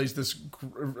O'Brien, who plays this,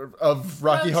 of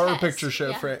Rocky Horror Picture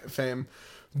Show fame,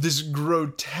 this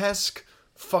grotesque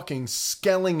fucking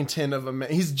skeleton of a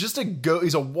man. He's just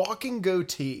he's a walking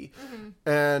goatee.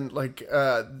 And like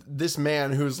this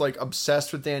man who's like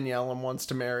obsessed with Danielle and wants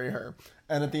to marry her.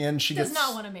 And at the end she does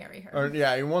not want to marry her.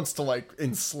 He wants to like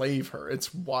enslave her.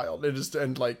 It's wild. It is,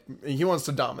 and like he wants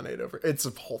to dominate over. It's a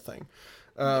whole thing.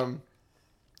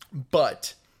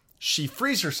 But she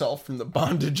frees herself from the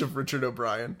bondage of Richard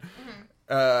O'Brien.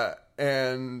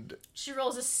 And she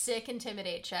rolls a sick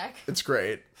intimidate check. It's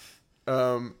great.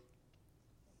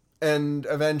 And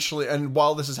eventually, and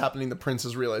while this is happening, the prince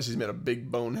has realized he's made a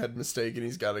big bonehead mistake and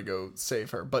he's got to go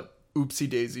save her. But oopsie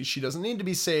daisy, she doesn't need to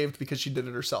be saved because she did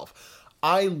it herself.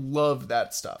 I love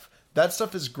that stuff. That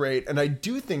stuff is great. And I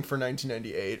do think for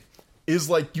 1998 is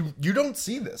like, you don't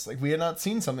see this. Like, we had not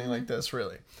seen something like this,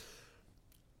 really.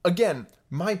 Again,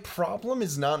 my problem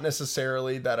is not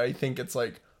necessarily that I think it's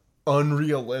like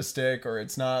unrealistic or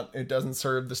it doesn't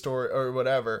serve the story or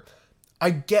whatever. I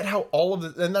get how all of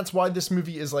it, and that's why this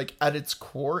movie is like, at its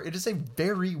core, it is a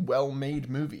very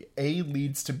well-made movie. A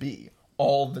leads to B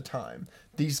all the time.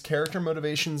 These character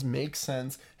motivations make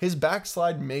sense. His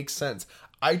backslide makes sense.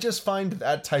 I just find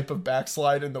that type of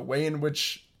backslide and the way in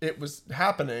which it was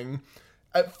happening,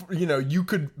 you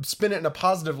could spin it in a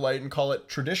positive light and call it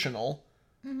traditional.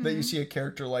 That you see a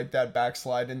character like that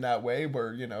backslide in that way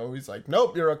where, he's like,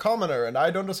 nope, you're a commoner and I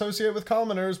don't associate with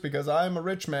commoners because I'm a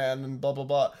rich man and blah, blah,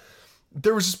 blah.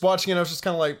 There was just watching it, I was just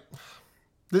kind of like,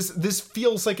 this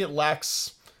feels like it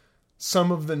lacks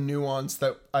some of the nuance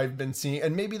that I've been seeing,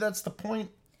 and maybe that's the point.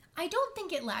 I don't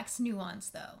think it lacks nuance,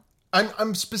 though.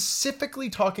 I'm specifically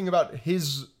talking about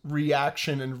his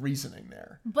reaction and reasoning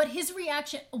there. But his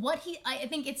reaction, I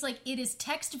think it's like, it is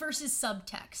text versus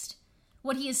subtext.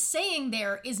 What he is saying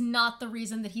there is not the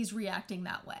reason that he's reacting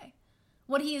that way.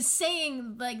 What he is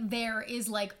saying, like, there is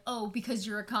like, oh, because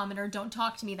you're a commoner, don't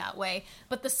talk to me that way.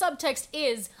 But the subtext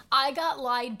is, I got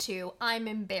lied to, I'm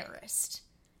embarrassed.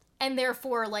 And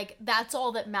therefore, like, that's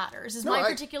all that matters, is my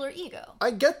particular ego.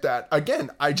 I get that. Again,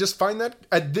 I just find that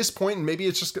at this point, maybe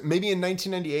in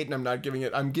 1998, and I'm not giving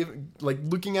it,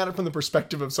 looking at it from the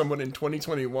perspective of someone in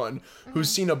 2021 who's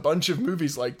seen a bunch of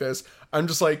movies like this, I'm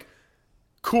just like,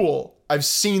 cool, I've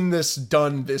seen this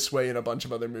done this way in a bunch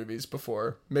of other movies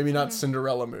before. Maybe not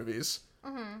Cinderella movies.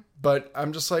 But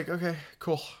I'm just like, okay,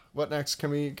 cool. What next?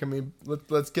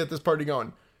 Let's get this party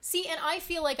going. See, and I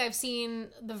feel like I've seen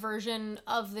the version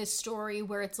of this story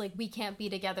where it's like, we can't be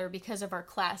together because of our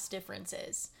class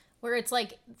differences. Where it's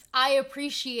like, I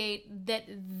appreciate that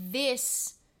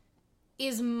this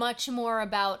is much more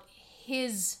about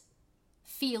his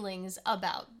feelings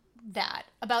about that,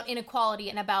 about inequality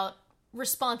and about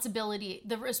responsibility,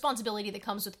 the responsibility that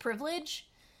comes with privilege,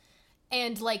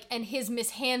 and his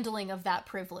mishandling of that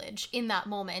privilege in that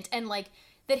moment, and like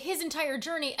that his entire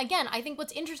journey. Again, I think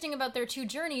what's interesting about their two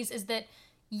journeys is that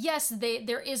yes,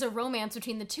 there is a romance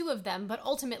between the two of them, but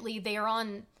ultimately they are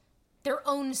on their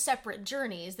own separate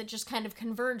journeys that just kind of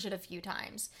converge at a few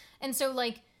times. And so,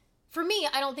 like, for me,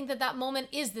 I don't think that moment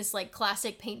is this like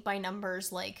classic paint by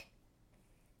numbers, like,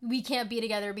 we can't be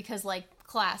together because like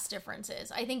class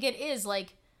differences. I think it is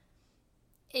like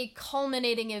a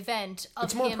culminating event of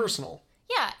It's more personal.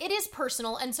 Yeah, it is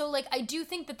personal. And so like, I do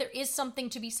think that there is something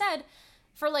to be said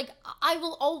for like, I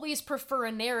will always prefer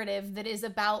a narrative that is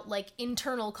about like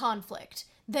internal conflict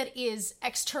that is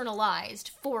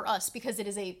externalized for us because it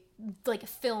is a like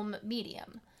film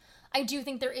medium. I do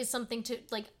think there is something to,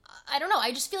 like, I don't know,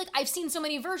 I just feel like I've seen so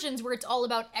many versions where it's all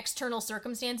about external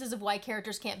circumstances of why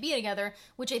characters can't be together,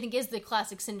 which I think is the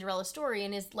classic Cinderella story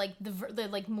and is like the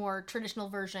like more traditional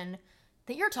version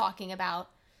that you're talking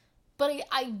about. But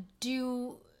I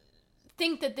do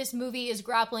think that this movie is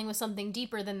grappling with something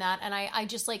deeper than that, and I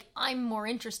just like, I'm more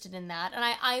interested in that. And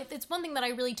I it's one thing that I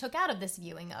really took out of this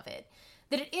viewing of it,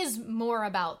 that it is more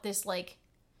about this like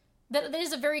that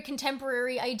is a very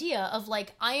contemporary idea of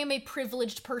like, I am a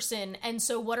privileged person, and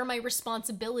so what are my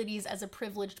responsibilities as a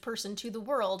privileged person to the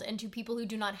world and to people who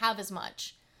do not have as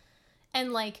much?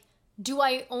 And like, do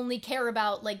I only care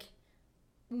about like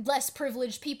less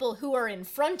privileged people who are in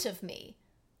front of me?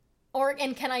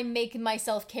 And can I make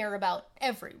myself care about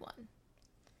everyone?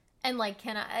 And like,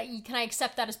 can I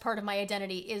accept that as part of my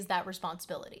identity? Is that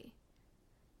responsibility?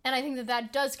 And I think that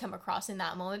that does come across in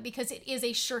that moment, because it is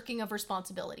a shirking of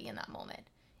responsibility in that moment.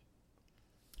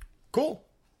 Cool.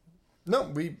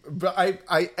 No, but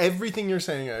I everything you're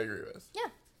saying I agree with. Yeah.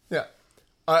 Yeah.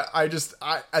 I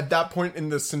at that point in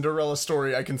the Cinderella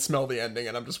story, I can smell the ending,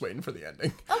 and I'm just waiting for the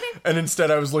ending. Okay. And instead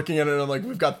I was looking at it and I'm like,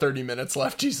 we've got 30 minutes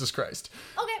left. Jesus Christ.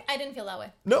 Okay, I didn't feel that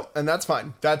way. No, and that's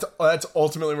fine. That's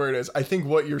ultimately where it is. I think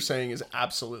what you're saying is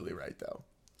absolutely right, though.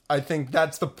 I think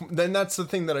that's the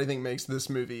thing that I think makes this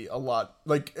movie a lot,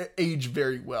 like, age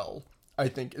very well, I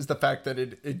think, is the fact that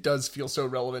it does feel so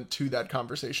relevant to that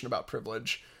conversation about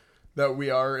privilege that we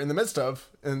are in the midst of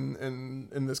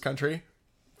in this country,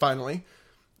 finally.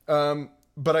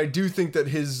 But I do think that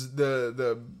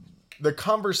the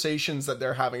conversations that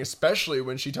they're having, especially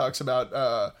when she talks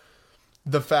about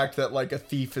the fact that like a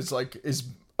thief is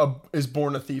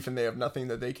born a thief and they have nothing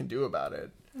that they can do about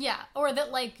it. Yeah, or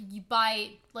that like you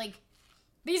buy like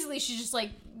basically she's just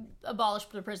like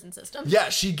abolished the prison system. Yeah,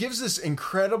 she gives this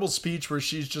incredible speech where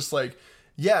she's just like,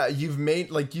 yeah,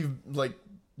 the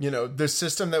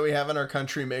system that we have in our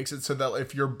country makes it so that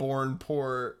if you're born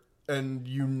poor and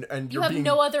you have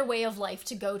no other way of life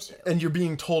to go to, and you're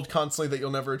being told constantly that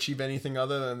you'll never achieve anything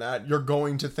other than that, you're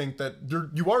going to think that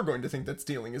you are going to think that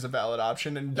stealing is a valid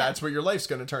option, and that's what your life's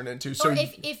going to turn into. So or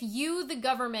if you, the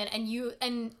government,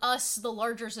 and us, the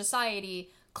larger society,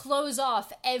 close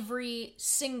off every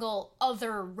single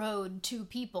other road to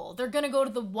people, they're going to go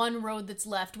to the one road that's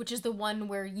left, which is the one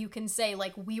where you can say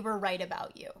like, we were right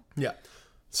about you. Yeah.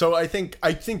 So I think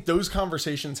those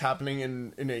conversations happening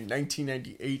in a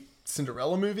 1998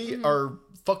 Cinderella movie are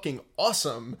fucking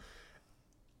awesome.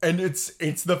 And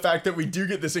it's the fact that we do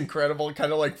get this incredible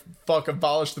kind of like fuck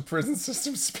abolish the prison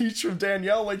system speech from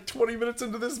Danielle like 20 minutes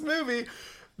into this movie,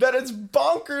 that it's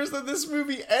bonkers that this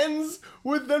movie ends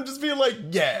with them just being like,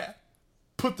 yeah,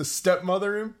 put the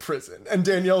stepmother in prison. And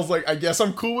Danielle's like, I guess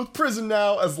I'm cool with prison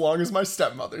now as long as my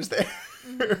stepmother's there.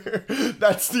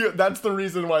 That's the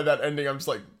reason why that ending, I'm just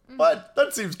like, what?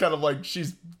 That seems kind of like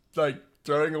she's like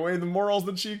throwing away the morals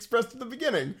that she expressed at the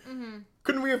beginning.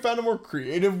 Couldn't we have found a more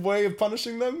creative way of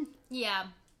punishing them? Yeah.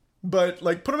 But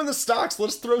like, put them in the stocks.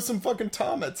 Let's throw some fucking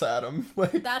tomats at them.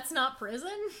 Like, that's not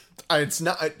prison? It's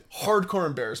not. Hardcore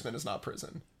embarrassment is not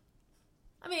prison.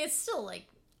 I mean, it's still like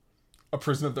a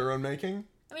prison of their own making.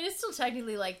 I mean, it's still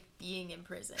technically like being in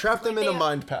prison. Trap them in a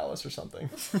mind palace or something.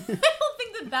 I don't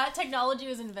think that technology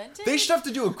was invented. They should have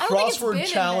to do a crossword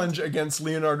challenge against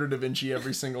Leonardo da Vinci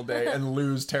every single day and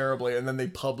lose terribly, and then they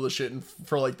publish it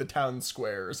for like the town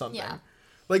square or something. Yeah.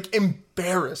 Like,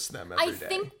 embarrass them every day. I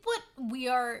think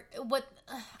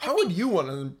How would you want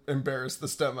to embarrass the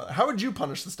stepmother? How would you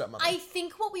punish the stepmother? I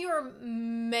think what we were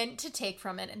meant to take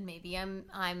from it, and maybe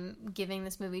I'm giving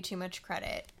this movie too much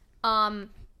credit, but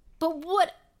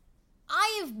what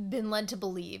I've been led to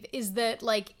believe is that,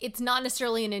 like, it's not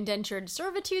necessarily an indentured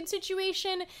servitude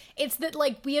situation. It's that,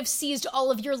 like, we have seized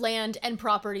all of your land and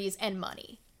properties and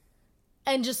money.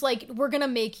 And just, like, we're gonna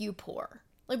make you poor.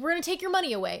 Like, we're gonna take your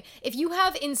money away. If you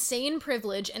have insane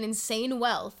privilege and insane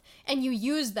wealth, and you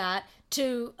use that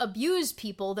to abuse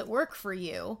people that work for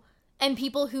you, and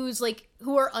people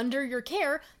who are under your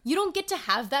care, you don't get to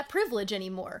have that privilege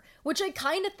anymore. Which I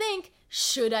kind of think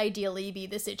should ideally be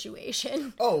the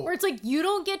situation. Oh. Where it's like, you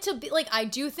don't get to be, like, I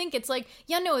do think it's like,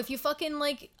 yeah, no, if you fucking,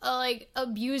 like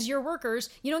abuse your workers,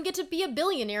 you don't get to be a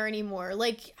billionaire anymore.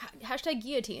 Like, hashtag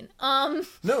guillotine.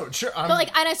 No, sure. But,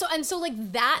 like, and so,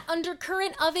 like, that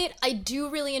undercurrent of it, I do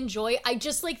really enjoy. I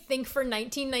just, like, think for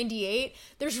 1998,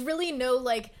 there's really no,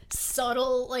 like,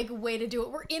 subtle, like, way to do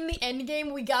it. We're in the end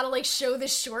game. We gotta, like, show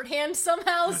this shorthand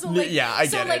somehow. So, like, yeah, I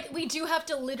get it. So, like, we do have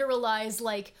to literalize,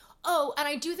 like, oh, and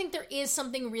I do think there is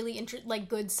something really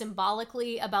good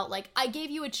symbolically about, like, I gave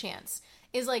you a chance.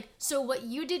 Is like, so what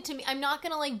you did to me, I'm not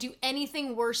gonna, like, do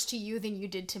anything worse to you than you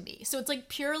did to me. So it's, like,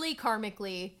 purely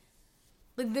karmically,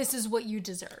 like, this is what you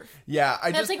deserve. Yeah,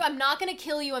 it's like, I'm not gonna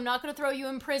kill you, I'm not gonna throw you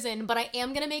in prison, but I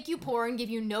am gonna make you poor and give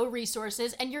you no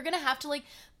resources, and you're gonna have to, like,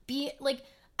 be, like,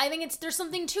 I think there's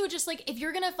something too, just like, if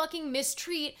you're gonna fucking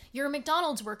mistreat your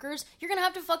McDonald's workers, you're gonna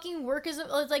have to fucking work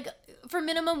like for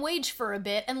minimum wage for a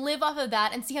bit and live off of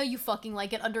that and see how you fucking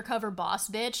like it, undercover boss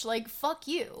bitch. Like, fuck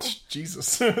you.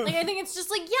 Jesus. Like, I think it's just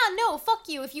like, yeah, no, fuck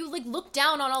you. If you like look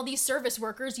down on all these service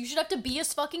workers, you should have to be a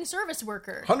fucking service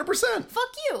worker. 100%. Fuck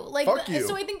you. Like, Fuck you.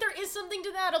 So I think there is something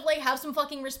to that of like, have some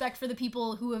fucking respect for the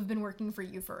people who have been working for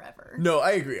you forever. No,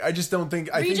 I agree. I just don't think...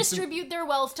 Redistribute their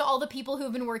wealth to all the people who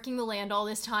have been working the land all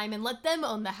this time and let them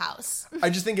own the house. I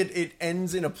just think it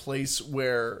ends in a place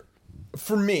where,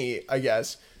 for me, I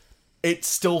guess, it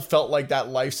still felt like that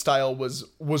lifestyle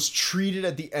was treated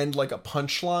at the end like a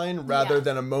punchline rather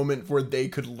than a moment where they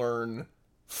could learn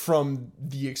from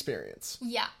the experience.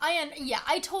 Yeah,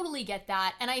 I totally get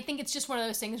that. And I think it's just one of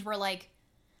those things where, like,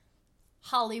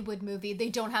 Hollywood movie, they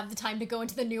don't have the time to go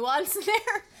into the nuance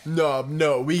there.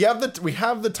 No, we have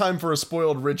the time for a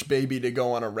spoiled rich baby to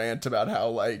go on a rant about how,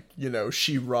 like, you know,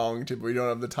 she wronged him. We don't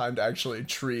have the time to actually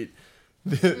treat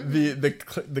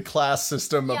the class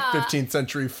system of 15th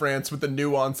century France with the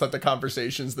nuance that the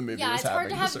conversations the movie is having.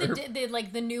 Yeah, it's hard to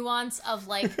have the nuance of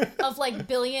like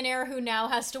billionaire who now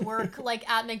has to work like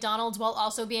at McDonald's while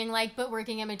also being like, but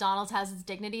working at McDonald's has its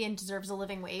dignity and deserves a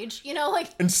living wage. You know, like,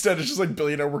 instead it's just like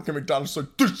billionaire working at McDonald's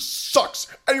like, this sucks.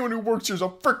 Anyone who works here is a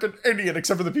freaking idiot,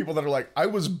 except for the people that are like, I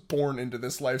was born into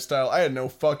this lifestyle. I had no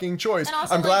fucking choice.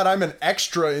 I'm glad I'm an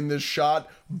extra in this shot.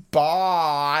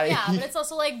 Bye. Yeah, but it's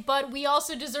also like, but we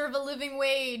also deserve a living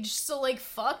wage, so like,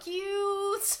 fuck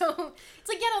you. So it's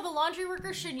like, the laundry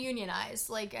workers should unionize.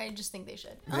 Like, I just think they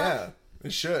should. Yeah, they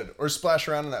should. Or splash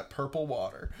around in that purple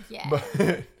water. Yeah.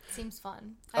 But seems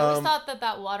fun. I always thought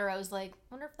that water, I was like,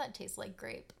 I wonder if that tastes like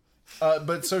grape.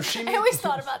 But so she... I always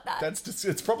thought about that.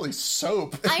 It's probably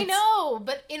soap. I know,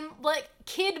 but in, like,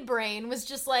 kid brain was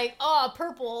just like, oh,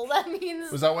 purple, that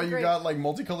means... Was that why you got, like,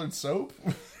 multicolored soap?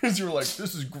 Because you were like,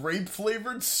 this is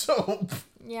grape-flavored soap.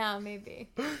 Yeah, maybe.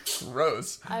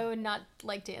 Gross. I would not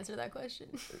like to answer that question.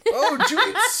 Oh, did you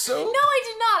eat soap? No, I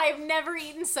did not. I've never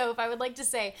eaten soap, I would like to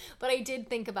say. But I did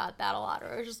think about that a lot.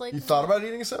 Or I was just like... You thought about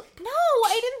eating soap? No,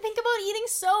 I didn't think about eating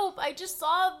soap. I just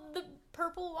saw the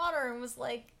purple water and was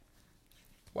like...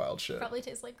 Wild shit. Probably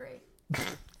tastes like grape.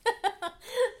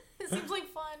 It seems like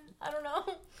fun. I don't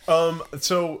know.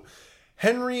 So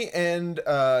Henry and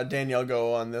Danielle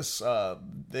go on this.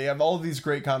 They have all of these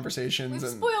great conversations.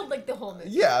 We've spoiled like the whole movie.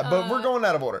 Yeah, but we're going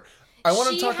out of order. I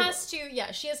want to talk.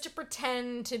 She has to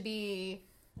pretend to be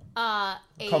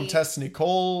Comtesse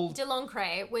Nicole de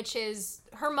Lancre, which is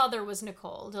her mother was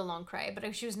Nicole de Lancre,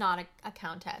 but she was not a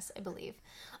countess, I believe.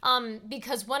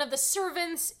 Because one of the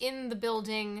servants in the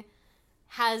building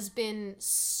has been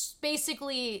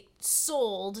basically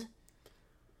sold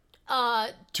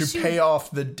to pay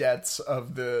off the debts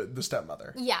of the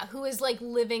stepmother. Yeah, who is like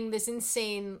living this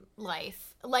insane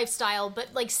lifestyle, but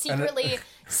like secretly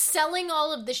selling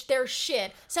all of their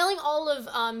shit, selling all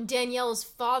of Danielle's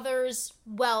father's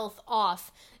wealth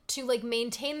off to like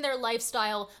maintain their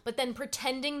lifestyle, but then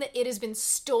pretending that it has been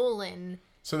stolen.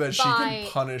 So that she can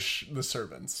punish the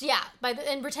servants. Yeah,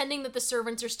 and pretending that the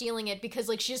servants are stealing it because,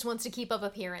 like, she just wants to keep up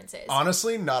appearances.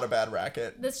 Honestly, not a bad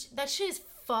racket. That shit is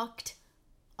fucked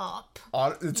up.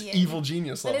 It's evil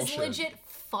genius level shit. That is legit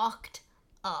fucked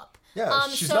up. Yeah,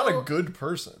 she's not a good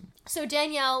person. So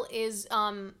Danielle is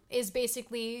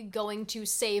basically going to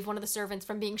save one of the servants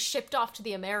from being shipped off to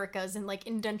the Americas in, like,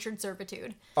 indentured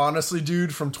servitude. Honestly,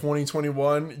 dude, from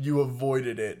 2021, you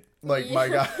avoided it. Like, my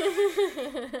God.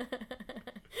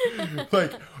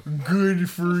 Like, good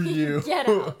for you. Get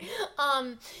out.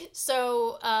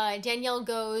 So Danielle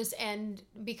goes, and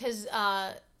because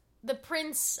the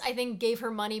prince, I think, gave her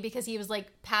money because he was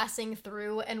like passing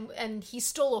through, and he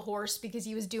stole a horse because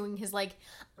he was doing his like,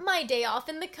 my day off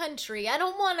in the country, I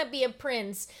don't want to be a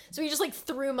prince. So he just like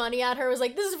threw money at her, was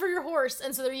like, this is for your horse.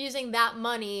 And so they're using that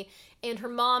money and her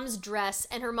mom's dress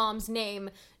and her mom's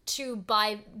name to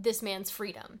buy this man's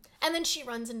freedom. And then she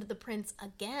runs into the prince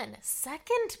again.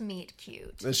 Second meet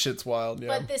cute. This shit's wild, yeah.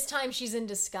 But this time she's in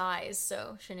disguise,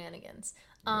 so shenanigans.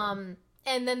 Yeah.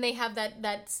 And then they have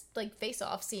that like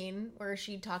face-off scene where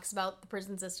she talks about the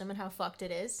prison system and how fucked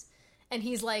it is. And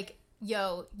he's like,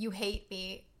 yo, you hate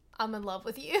me. I'm in love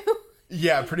with you.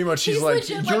 Yeah, pretty much. He's like,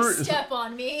 legit, like, step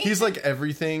on me. He's like,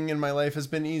 everything in my life has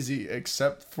been easy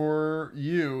except for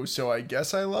you, so I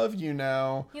guess I love you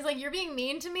now. He's like, you're being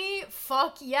mean to me?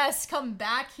 Fuck yes, come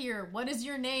back here. What is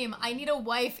your name? I need a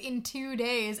wife in 2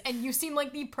 days, and you seem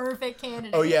like the perfect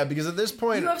candidate. Oh yeah, because at this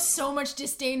point... You have so much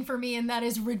disdain for me, and that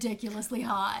is ridiculously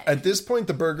high. At this point,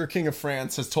 the Burger King of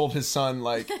France has told his son,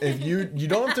 like, if you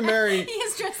don't have to marry... He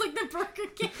is dressed like the Burger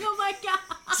King, oh my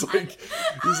God.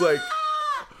 He's like...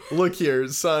 Look here,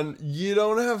 son, you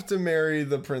don't have to marry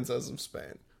the Princess of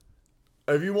Spain.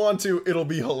 If you want to, it'll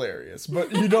be hilarious,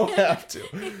 but you don't have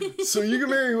to. So you can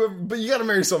marry whoever, but you gotta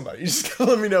marry somebody. You just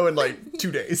gotta let me know in like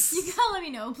 2 days. You gotta let me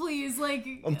know, please. Like,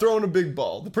 I'm throwing a big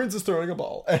ball. The prince is throwing a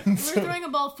ball. And we're so, throwing a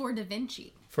ball for Da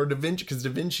Vinci. for Da Vinci, because Da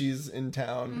Vinci's in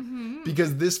town.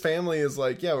 Because this family is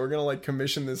like, yeah, we're gonna like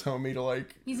commission this homie to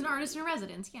like... He's an artist in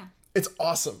residence, yeah. It's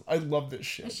awesome. I love this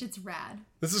shit. That shit's rad.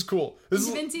 This is cool. This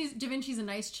Da is... Vinci's a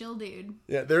nice, chill dude.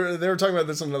 Yeah, they were talking about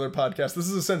this on another podcast. This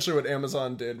is essentially what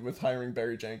Amazon did with hiring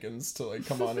Barry Jenkins to like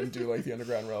come on and do like the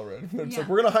Underground Railroad. It's like,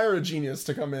 we're gonna hire a genius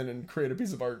to come in and create a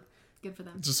piece of art. Good for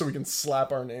them. Just so we can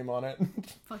slap our name on it.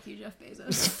 Fuck you, Jeff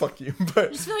Bezos. Fuck you. But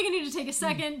I just feel like I need to take a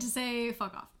second to say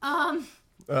fuck off.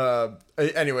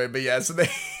 Anyway, but yeah, so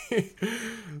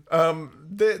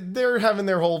they're having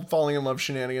their whole falling in love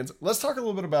shenanigans. Let's talk a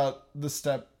little bit about the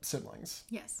step siblings.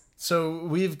 Yes. So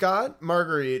we've got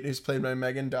Marguerite, who's played by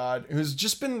Megan Dodd, who's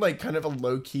just been like kind of a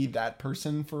low-key that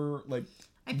person for like...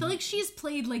 I feel like she's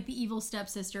played like the evil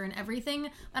stepsister and everything,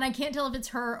 and I can't tell if it's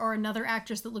her or another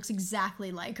actress that looks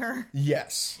exactly like her.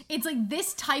 Yes. It's like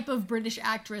this type of British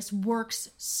actress works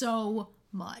so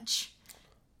much.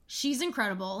 She's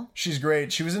incredible. She's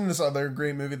great. She was in this other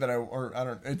great movie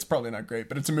that it's probably not great,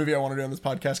 but it's a movie I want to do on this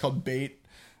podcast called Bait,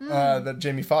 that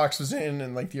Jamie Foxx was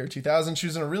in like the year 2000. She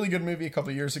was in a really good movie a couple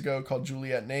of years ago called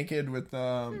Juliet Naked with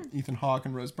Ethan Hawke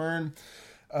and Rose Byrne.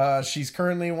 She's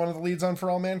currently one of the leads on For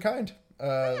All Mankind.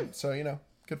 So, you know,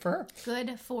 good for her.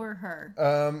 Good for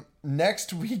her.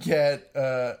 Next we get,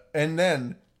 and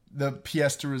then the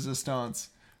pièce de résistance.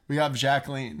 We got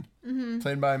Jacqueline,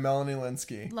 played by Melanie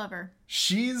Linsky. Love her.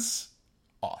 She's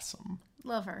awesome.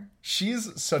 Love her.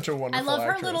 She's such a wonderful I love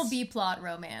actress. her little B-plot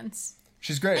romance.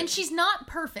 She's great. And she's not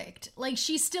perfect. Like,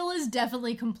 she still is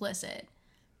definitely complicit.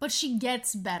 But she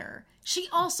gets better. She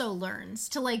also learns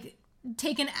to, like,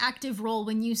 take an active role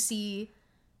when you see,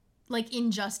 like,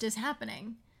 injustice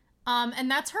happening. And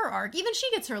that's her arc. Even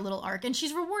she gets her little arc, and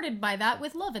she's rewarded by that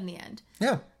with love in the end.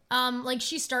 Yeah. Like,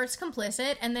 she starts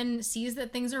complicit and then sees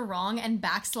that things are wrong and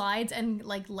backslides and,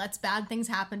 like, lets bad things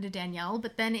happen to Danielle.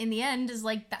 But then in the end is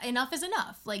like, enough is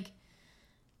enough. Like,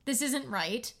 this isn't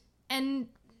right. And,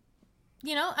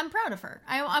 you know, I'm proud of her.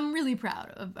 I'm really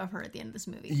proud of her at the end of this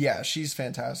movie. Yeah, she's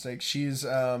fantastic. She's,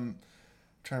 trying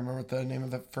to remember what the name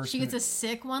of the first She gets a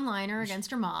sick one-liner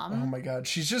against her mom. Oh my god.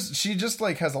 She just,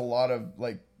 like, has a lot of,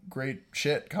 like, great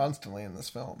shit constantly in this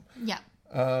film. Yeah.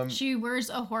 She wears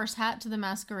a horse hat to the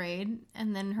masquerade,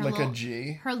 and then her like little, a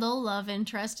G. Her little love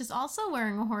interest is also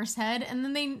wearing a horse head, and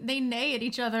then they neigh at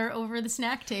each other over the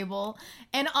snack table.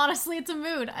 And honestly, it's a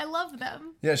mood. I love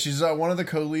them. Yeah, she's one of the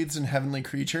co-leads in Heavenly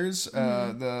Creatures,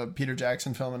 the Peter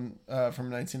Jackson film from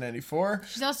 1994.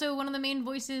 She's also one of the main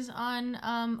voices on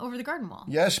Over the Garden Wall.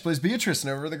 Yeah, she plays Beatrice in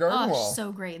Over the Garden Wall. She's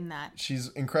so great in that. She's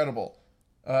incredible.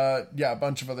 Yeah, a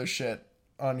bunch of other shit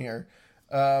on here.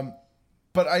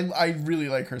 But I really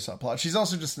like her subplot. She's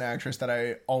also just an actress that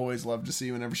I always love to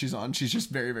see whenever she's on. She's just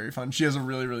very, very fun. She has a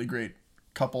really, really great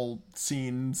couple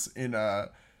scenes in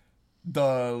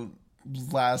the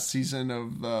last season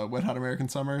of Wet Hot American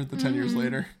Summer, the 10 years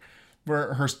later,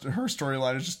 where her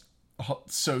storyline is just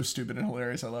so stupid and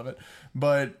hilarious. I love it.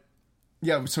 But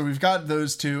yeah, so we've got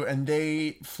those two, and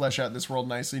they flesh out this world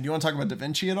nicely. Do you want to talk about Da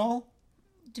Vinci at all?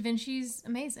 Da Vinci's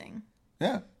amazing.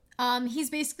 Yeah. He's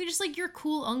basically just like your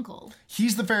cool uncle.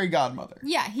 He's the fairy godmother.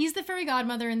 Yeah, he's the fairy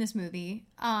godmother in this movie.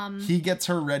 He gets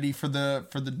her ready for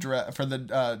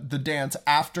the dance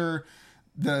after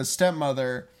the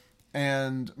stepmother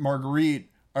and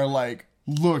Marguerite are like,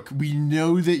 "Look, we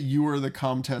know that you are the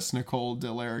Comtesse Nicole de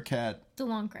Larroquette. De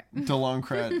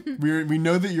Longcret. We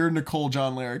know that you're Nicole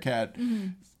John Larroquette,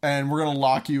 and we're gonna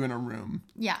lock you in a room."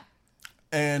 Yeah.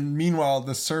 And meanwhile,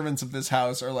 the servants of this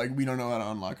house are like, "We don't know how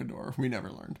to unlock a door. We never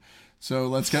learned. So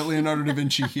let's get Leonardo da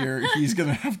Vinci here. He's going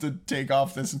to have to take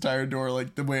off this entire door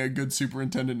like the way a good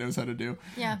superintendent knows how to do."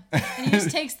 Yeah. And he just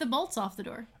takes the bolts off the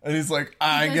door. And he's like,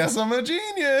 I guess I'm a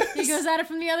genius. He goes at it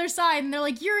from the other side, and they're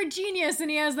like, "You're a genius."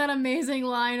 And he has that amazing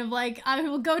line of like, "I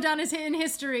will go down in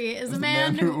history as the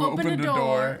man who opened a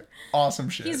door." Awesome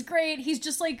shit. He's great. He's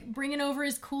just like bringing over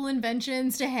his cool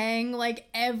inventions to hang like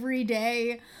every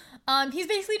day. He's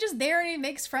basically just there and he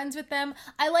makes friends with them.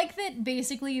 I like that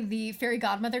basically the fairy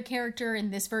godmother character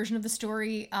in this version of the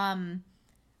story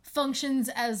functions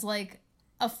as like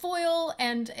a foil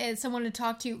and as someone to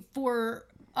talk to for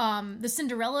the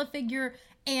Cinderella figure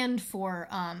and for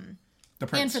the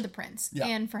prince. And for the prince. Yeah.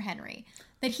 And for Henry.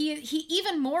 That he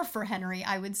even more for Henry,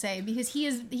 I would say, because he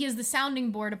is the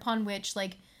sounding board upon which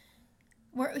like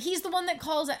Where he's the one that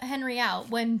calls Henry out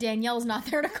when Danielle's not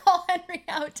there to call Henry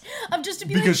out. Of just to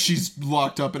be because she's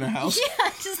locked up in a house.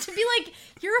 Yeah, just to be like,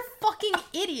 you're a fucking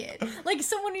idiot. Like,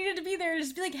 someone needed to be there to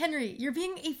just be like, Henry, you're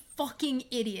being a fucking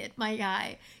idiot, my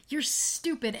guy. You're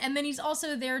stupid. And then he's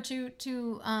also there to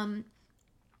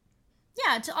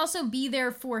also be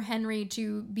there for Henry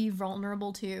to be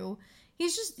vulnerable to.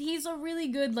 He's a really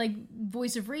good, like,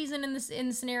 voice of reason in the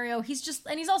scenario. He's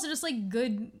also just, like,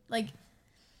 good, like,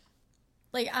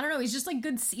 I don't know, he's just, like,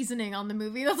 good seasoning on the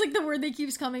movie. That's, like, the word that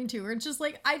keeps coming to her. It's just,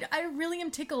 like, I really am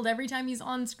tickled every time he's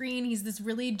on screen. He's this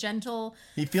really gentle,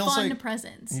 fun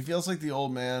presence. He feels like the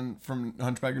old man from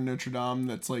Hunchback of Notre Dame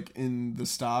that's, like, in the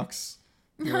stocks.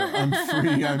 You know,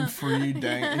 I'm free,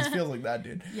 dang. It feels like that,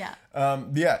 dude. Yeah.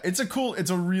 It's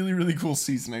a really, really cool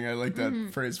seasoning. I like that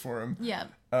phrase for him. Yeah.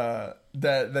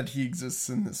 That he exists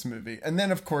in this movie. And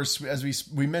then, of course, as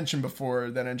we mentioned before,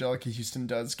 that Angelica Houston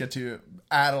does get to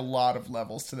add a lot of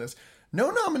levels to this. No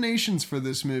nominations for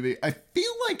this movie. I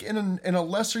feel like in a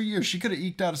lesser year, she could have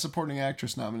eked out a supporting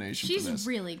actress nomination for this. She's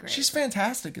really great. She's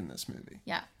fantastic in this movie.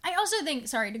 Yeah. I also think,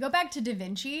 sorry, to go back to Da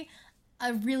Vinci,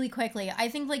 really quickly, I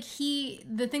think, like,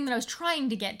 the thing that I was trying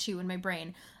to get to in my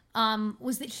brain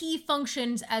was that he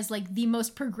functions as, like, the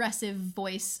most progressive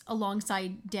voice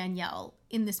alongside Danielle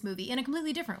in this movie in a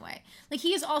completely different way. Like,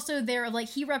 he is also there, like,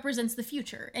 he represents the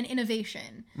future and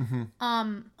innovation. In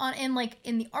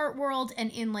the art world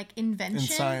and in, like, invention. In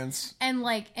science. And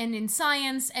in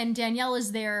science, and Danielle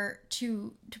is there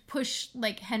to push,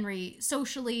 like, Henry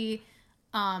socially,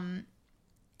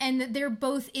 and they're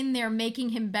both in there making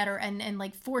him better and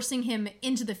like forcing him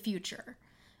into the future,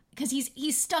 because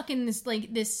he's stuck in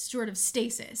this sort of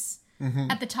stasis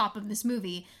at the top of this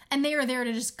movie, and they are there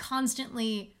to just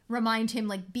constantly remind him,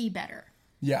 like, be better.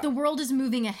 Yeah. The world is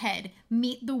moving ahead.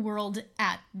 Meet the world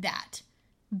at that.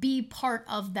 Be part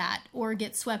of that, or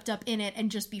get swept up in it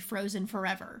and just be frozen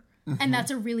forever. And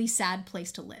that's a really sad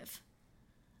place to live.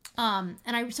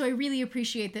 I really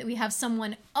appreciate that we have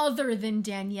someone other than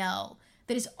Danielle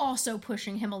that is also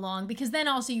pushing him along, because then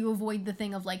also you avoid the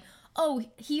thing of, like, oh,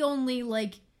 he only,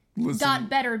 like, got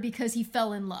better because he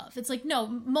fell in love. It's like, no,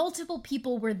 multiple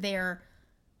people were there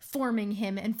forming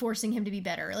him and forcing him to be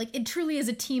better. Like, it truly is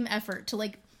a team effort to,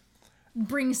 like,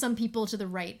 bring some people to the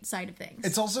right side of things.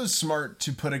 It's also smart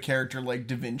to put a character like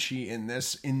Da Vinci in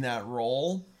that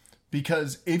role,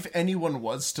 because if anyone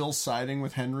was still siding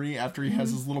with Henry after he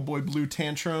has his little boy blue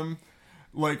tantrum,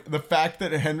 like, the fact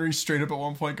that Henry straight up at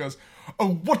one point goes,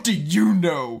 "Oh, what do you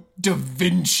know, Da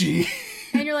Vinci?"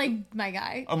 And you're like, my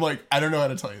guy. I'm like, I don't know how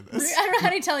to tell you this. I don't know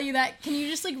how to tell you that. Can you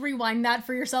just, like, rewind that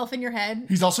for yourself in your head?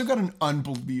 He's also got an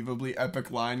unbelievably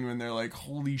epic line when they're like,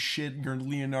 "Holy shit, you're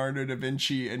Leonardo da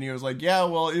Vinci." And he was like, "Yeah,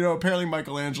 well, you know, apparently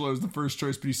Michelangelo is the first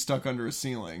choice, but he's stuck under a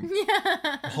ceiling."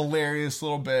 Yeah. Hilarious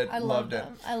little bit. I loved it.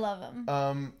 I love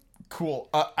him. Cool.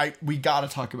 We gotta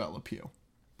talk about Le Pew.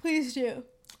 Please do.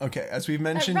 Okay, as we've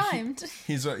mentioned, It rhymed.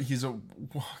 he's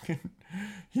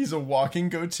a walking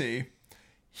goatee.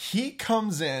 He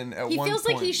comes in at one point. He feels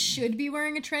like he should be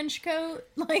wearing a trench coat.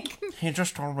 Like, he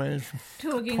just always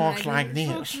talks like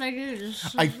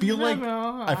this. I feel like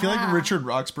Richard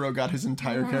Roxburgh got his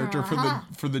entire character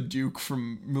for the Duke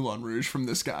from Moulin Rouge from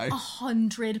this guy.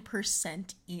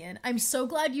 100%, Ian. I'm so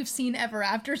glad you've seen Ever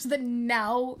After, so that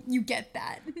now you get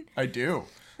that. I do.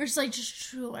 We're just like,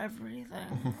 just do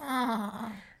everything.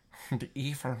 The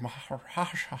evil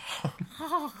Maharaja.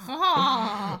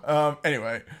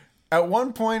 Anyway, at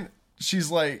one point,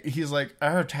 he's like,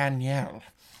 "Oh, Danielle,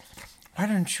 why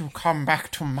don't you come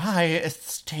back to my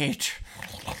estate?"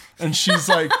 And she's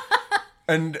like,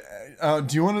 "And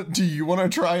do you want to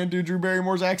try and do Drew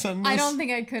Barrymore's accent in this?" I don't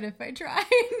think I could if I tried.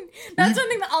 That's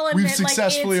something that I'll admit. We've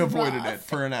successfully like, it's avoided rough. it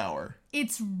for an hour.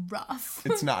 It's rough.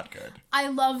 It's not good. I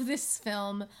love this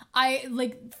film.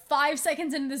 5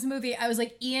 seconds into this movie, I was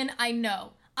like, Ian, I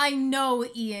know,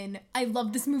 Ian. I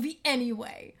love this movie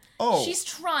anyway. Oh. She's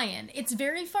trying. It's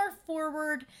very far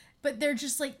forward, but they're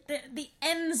just like, the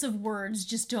ends of words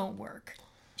just don't work.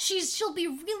 She'll be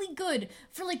really good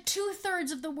for like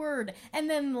 2/3 of the word, and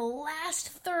then the last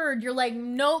third, you're like,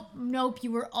 nope,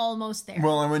 you were almost there.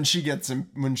 Well, and when she's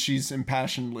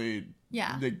impassionedly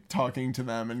Yeah. like, talking to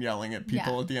them and yelling at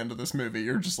people Yeah. at the end of this movie,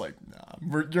 you're just like, nah,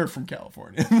 you're from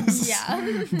California.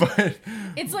 Yeah. But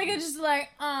it's like, it's just like,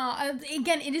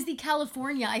 again, it is the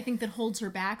California, I think, that holds her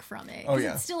back from it. Oh,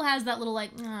 yeah. It still has that little,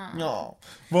 like, no.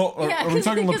 Well, Yeah, are we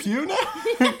talking Le because- Pew now?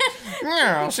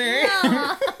 Yeah, see?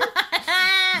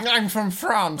 I'm from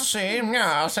France, see?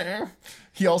 Yeah, see?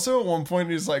 He also, at one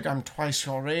point, is like, "I'm twice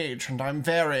your age, and I'm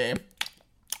very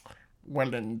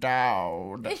well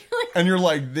endowed." And you're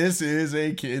like, this is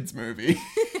a kid's movie.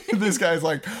 This guy's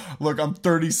like, look, I'm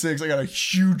 36. I got a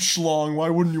huge schlong. Why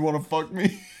wouldn't you want to fuck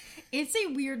me? It's a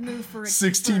weird move for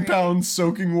 16 pounds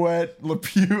soaking wet Le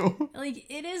Pew. Like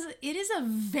it is a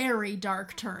very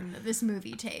dark turn that this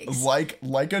movie takes.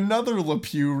 Like another Le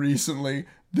Pew recently,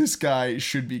 this guy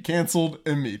should be canceled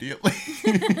immediately.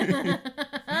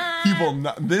 He will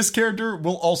not. This character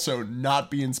will also not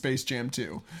be in Space Jam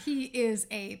 2. He is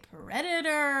a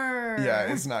predator.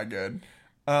 Yeah, it's not good.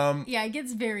 Yeah, it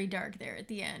gets very dark there at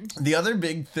the end. The other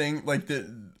big thing, like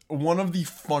one of the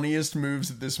funniest moves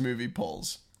that this movie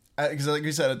pulls, because like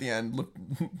we said at the end,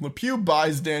 Le Pew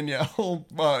buys Danielle.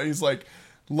 He's like,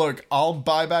 look, I'll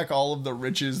buy back all of the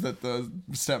riches that the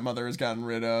stepmother has gotten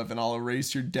rid of, and I'll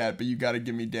erase your debt, but you got to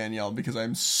give me Danielle because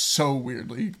I'm so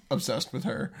weirdly obsessed with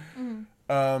her.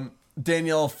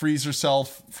 Danielle frees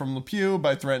herself from Le Pew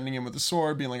by threatening him with a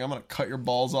sword, being like, I'm going to cut your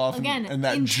balls off. Again, and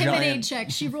that intimidate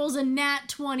check. She rolls a nat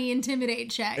 20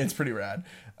 intimidate check. It's pretty rad.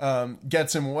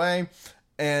 Gets him away,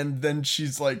 and then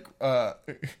she's like,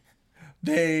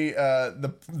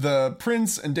 the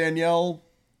prince and Danielle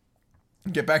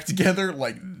get back together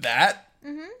like that,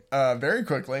 very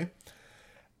quickly.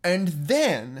 And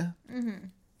then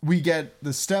we get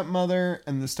the stepmother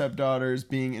and the stepdaughters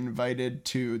being invited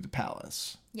to the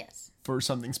palace. Yes. For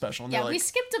something special. And Yeah, they're like, we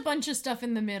skipped a bunch of stuff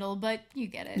in the middle, but you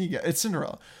get it. it's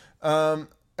Cinderella. And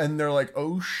they're like,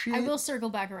 oh shit. I will circle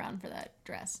back around for that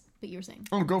dress, but you were saying.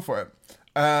 Oh, go for it.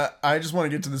 I just want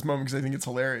to get to this moment because I think it's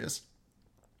hilarious.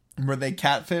 Where they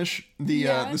catfish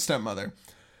the stepmother.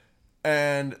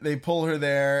 And they pull her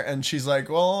there, and she's like,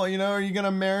 well, you know, are you going to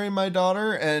marry my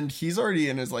daughter? And he's already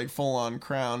in his, like, full-on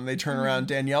crown. They turn around.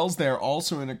 Danielle's there,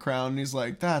 also in a crown. And he's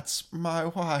like, that's my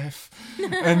wife.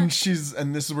 and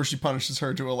this is where she punishes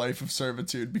her to a life of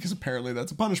servitude, because apparently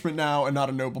that's a punishment now and not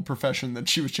a noble profession that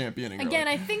she was championing. Again,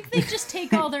 earlier. I think they just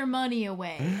take all their money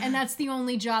away, and that's the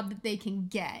only job that they can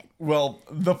get. Well,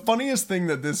 the funniest thing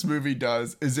that this movie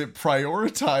does is it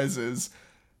prioritizes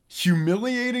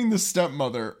humiliating the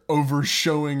stepmother over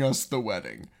showing us the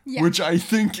wedding, which I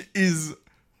think is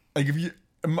like, if you,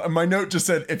 my note just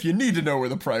said, if you need to know where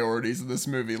the priorities of this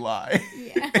movie lie,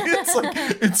 it's like,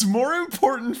 it's more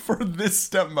important for this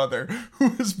stepmother who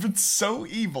has been so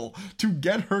evil to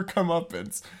get her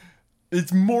comeuppance.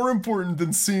 It's more important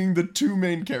than seeing the two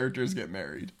main characters get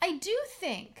married. I do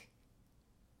think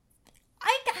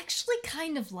I actually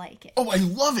kind of like it. Oh, I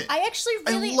love it. I actually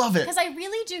really love it. Because I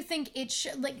really do think it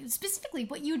should, like, specifically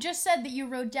what you just said that you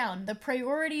wrote down, the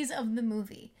priorities of the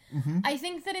movie. I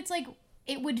think that it's like,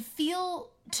 it would feel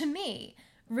to me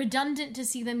redundant to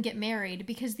see them get married,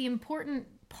 because the important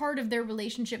part of their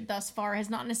relationship thus far has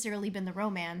not necessarily been the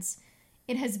romance.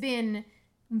 It has been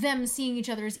them seeing each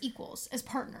other as equals, as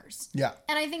partners. Yeah.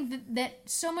 And I think that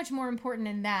so much more important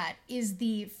in that is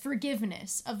the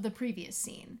forgiveness of the previous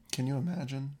scene. Can you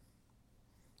imagine?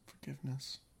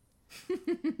 Forgiveness.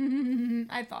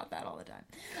 I thought that all the time.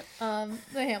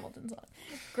 The Hamilton song.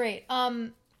 Great. Do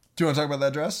you want to talk about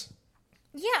that dress?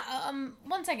 Yeah,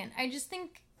 1 second. I just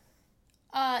think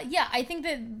I think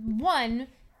that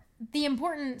the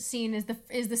important scene is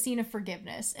the scene of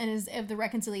forgiveness and is of the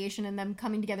reconciliation and them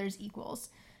coming together as equals.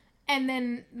 And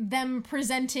then them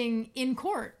presenting in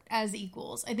court as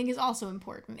equals, I think, is also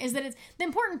important. Is that the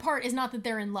important part is not that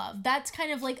they're in love. That's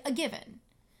kind of like a given.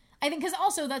 I think, because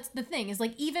also that's the thing, is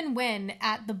like, even when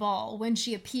at the ball, when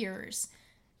she appears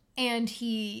and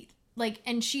she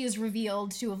is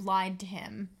revealed to have lied to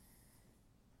him,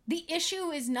 the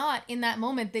issue is not in that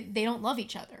moment that they don't love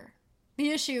each other. The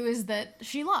issue is that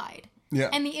she lied. Yeah.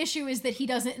 And the issue is that he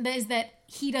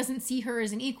doesn't see her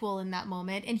as an equal in that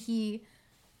moment, and he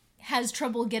has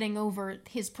trouble getting over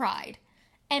his pride.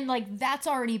 And like, that's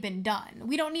already been done.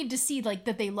 We don't need to see like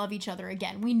that they love each other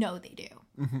again. We know they do.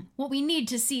 What we need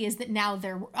to see is that now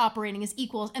they're operating as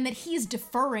equals, and that he's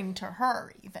deferring to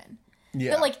her even.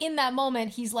 Yeah. That like, in that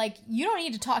moment, he's like, you don't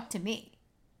need to talk to me.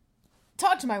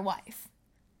 Talk to my wife.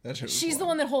 She's the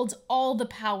one that holds all the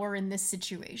power in this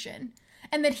situation.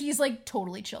 And that he's like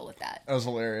totally chill with that. That was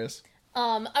hilarious.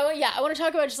 I want to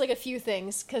talk about just like a few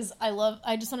things, because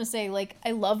I just want to say, like,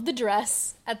 I love the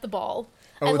dress at the ball.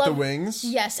 Oh, with the wings?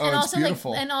 Yes, Oh, and it's also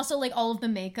beautiful. like, and also like all of the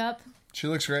makeup, She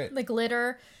looks great. the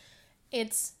glitter.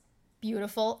 It's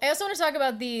beautiful. I also want to talk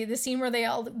about the scene where they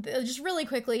all, just really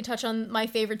quickly touch on my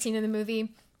favorite scene in the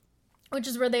movie, which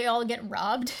is where they all get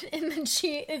robbed, and then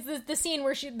it's the scene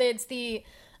where it's the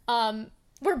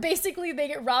where basically they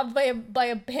get robbed by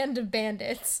a band of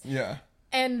bandits. Yeah.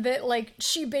 And that, like,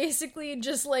 she basically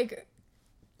just, like,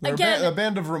 There again... are a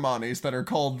band of Romanis that are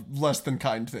called less than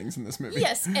kind things in this movie.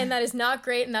 Yes, and that is not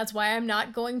great, and that's why I'm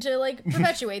not going to, like,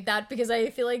 perpetuate that, because I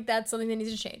feel like that's something that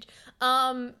needs to change.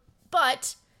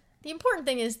 But The important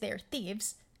thing is they're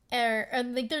thieves.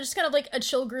 And like they're just kind of like a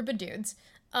chill group of dudes.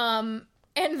 And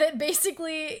then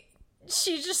basically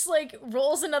she just like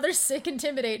rolls another sick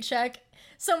intimidate check.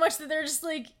 So much that they're just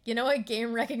like, you know what,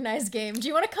 game recognized game. Do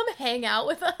you want to come hang out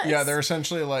with us? Yeah, they're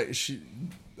essentially like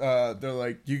they're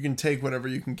like, you can take whatever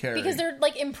you can carry. Because they're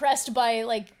like impressed by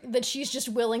like that she's just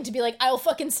willing to be like, I'll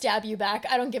fucking stab you back.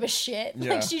 I don't give a shit.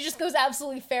 Yeah. Like she just goes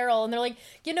absolutely feral, and they're like,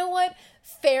 you know what,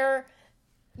 fair.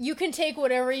 You can take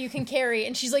whatever you can carry.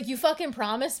 And she's like, you fucking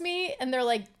promise me? And they're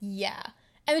like, yeah.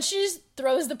 And then she just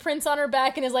throws the prince on her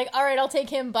back and is like, all right, I'll take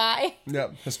him, bye. Yeah,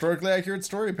 historically accurate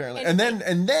story apparently. And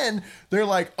then they're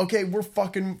like, okay,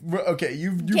 okay,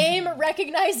 you game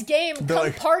recognized game. Come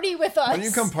like, party with us. Why don't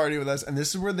you come party with us? And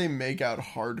this is where they make out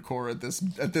hardcore at this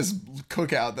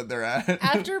cookout that they're at.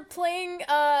 After playing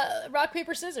rock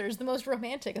paper scissors, the most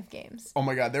romantic of games. Oh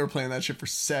my god, they were playing that shit for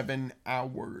 7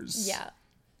 hours. Yeah.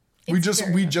 We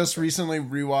just recently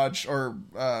rewatched, or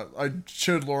I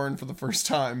showed Lauren for the first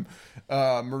time,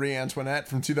 Marie Antoinette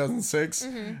from 2006,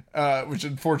 which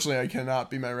unfortunately I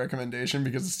cannot be my recommendation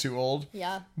because it's too old.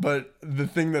 Yeah. But the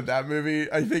thing that movie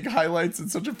I think highlights in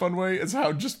such a fun way is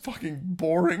how just fucking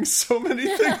boring so many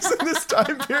things in this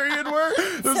time period were.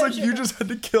 It was like you just had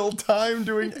to kill time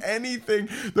doing anything.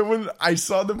 That when I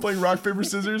saw them playing rock paper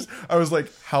scissors, I was like,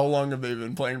 how long have they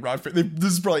been playing rock paper?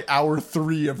 This is probably hour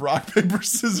 3 of rock paper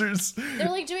scissors. They're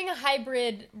like doing a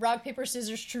hybrid rock, paper,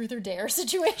 scissors, truth or dare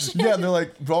situation. Yeah, they're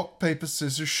like, rock, paper,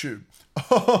 scissors, shoot.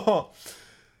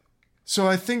 So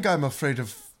I think I'm afraid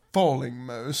of falling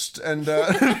most. And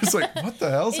it's like, what the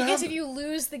hell's happening? Because if you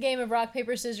lose the game of rock,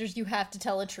 paper, scissors, you have to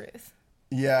tell a truth.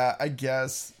 Yeah, I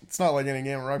guess. It's not like any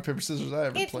game of rock, paper, scissors I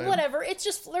ever It's played. whatever. It's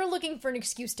just, they're looking for an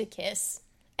excuse to kiss.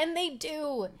 And they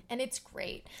do. And it's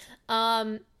great.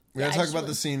 We gotta talk about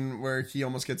the scene where he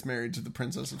almost gets married to the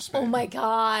Princess of Spain. Oh my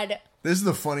god. This is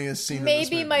the funniest scene in this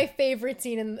Maybe movie. my favorite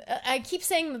scene. And I keep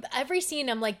saying every scene,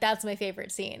 I'm like, that's my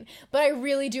favorite scene. But I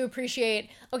really do appreciate...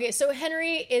 Okay, so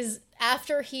Henry is,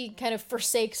 after he kind of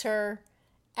forsakes her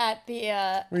at the...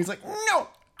 Where he's like, no,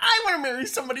 I want to marry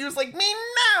somebody who's like me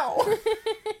now.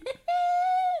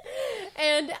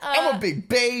 And I'm a big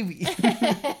baby.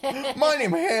 My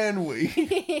name Henry.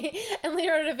 and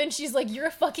Leonardo da Vinci's like, you're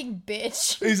a fucking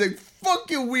bitch. He's like, fuck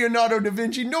you, Leonardo da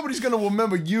Vinci. Nobody's gonna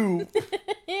remember you.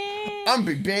 I'm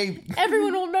big baby.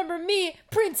 Everyone will remember me,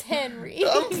 Prince Henry.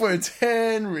 I'm Prince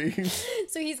Henry.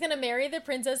 So he's gonna marry the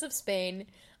Princess of Spain.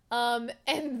 And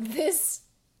this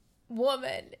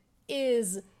woman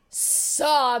is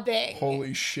sobbing.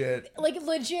 Holy shit. Like,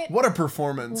 legit. What a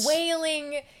performance.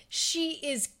 Wailing. She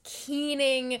is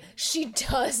keening. She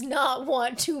does not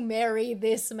want to marry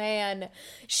this man.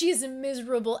 She's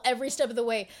miserable every step of the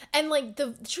way. And like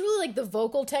truly the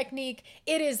vocal technique,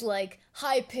 it is like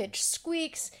high-pitched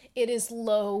squeaks, it is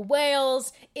low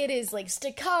wails, it is like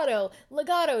staccato,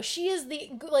 legato. She is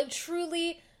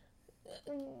truly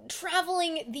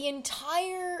traveling the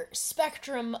entire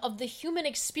spectrum of the human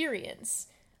experience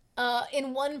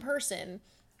in one person.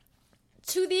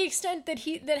 To the extent that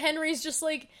Henry's just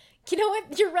like, you know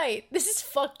what? You're right. This is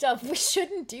fucked up. We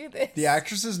shouldn't do this. The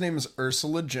actress's name is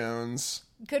Ursula Jones.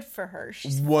 Good for her.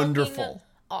 She's wonderful. fucking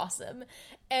awesome.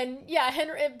 And yeah,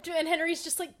 Henry's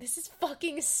just like, this is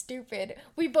fucking stupid.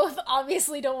 We both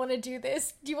obviously don't want to do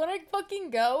this. Do you want to fucking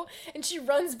go? And she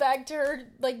runs back to her,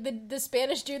 like, the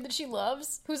Spanish dude that she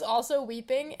loves, who's also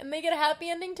weeping, and they get a happy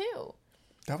ending too.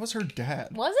 That was her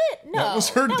dad. Was it? No. That was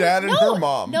her dad and her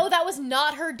mom. No, that was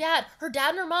not her dad. Her dad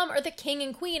and her mom are the king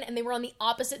and queen, and they were on the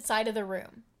opposite side of the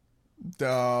room.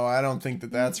 No, I don't think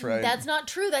that's right. That's not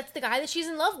true. That's the guy that she's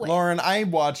in love with. Lauren, I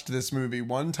watched this movie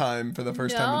one time for the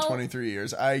first time in 23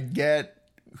 years. I get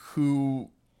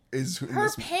who is who. Her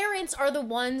parents are the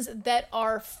ones that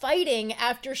are fighting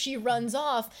after she runs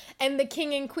off, and the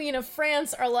king and queen of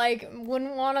France are like,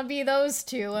 wouldn't want to be those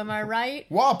two, am I right?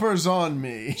 Whoppers on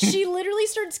me. She literally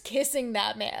starts kissing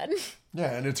that man.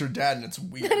 Yeah, and it's her dad, and it's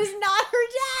weird. That is not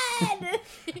her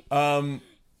dad!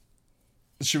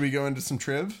 Should we go into some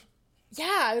triv?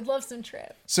 Yeah, I would love some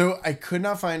triv. So I could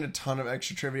not find a ton of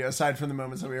extra trivia aside from the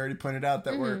moments that we already pointed out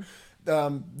that were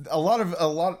a lot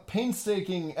of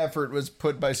painstaking effort was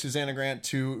put by Susanna Grant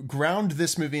to ground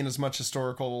this movie in as much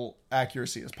historical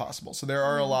accuracy as possible. So there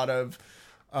are a lot of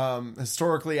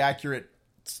historically accurate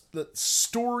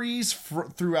stories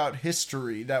throughout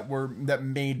history that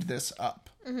made this up.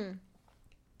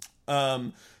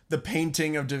 The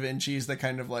painting of Da Vinci's that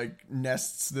kind of like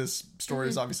nests this story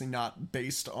is obviously not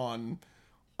based on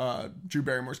Drew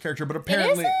Barrymore's character, but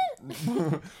apparently, That's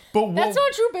not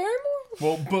Drew Barrymore.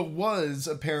 well, but was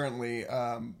apparently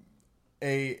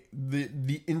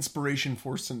the inspiration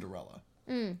for Cinderella.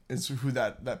 is who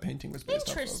that painting was based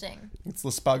off of. Interesting. It's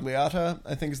La Spagliata,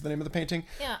 I think is the name of the painting.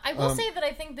 Yeah, I will say that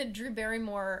I think that Drew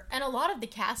Barrymore and a lot of the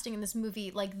casting in this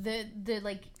movie, like the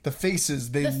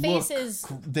faces, they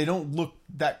don't look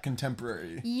that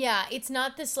contemporary. yeah, it's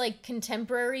not this like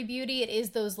contemporary beauty. It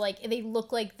is those like they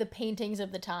look like the paintings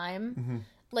of the time,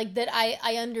 like that.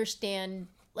 I understand.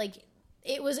 Like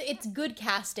it's good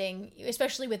casting,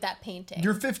 especially with that painting.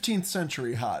 You're 15th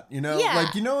century hot, you know? Yeah.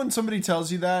 Like, you know when somebody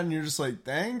tells you that and you're just like,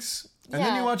 thanks? And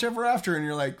then Yeah. you watch Ever After and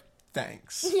you're like,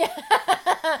 thanks. Yeah.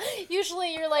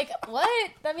 Usually you're like,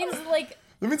 what? That means like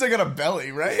That means I got a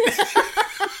belly, right?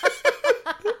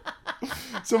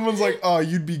 Someone's like, oh,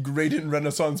 you'd be great in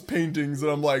Renaissance paintings.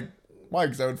 And I'm like, why?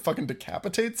 Because I would fucking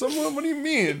decapitate someone? What do you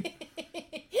mean?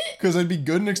 Because I'd be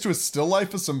good next to a still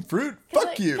life of some fruit?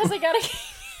 Fuck you. Because I got a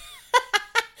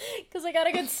because I got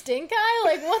a good stink eye.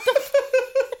 Like what the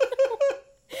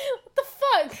what the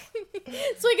fuck?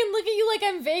 So I can look at you like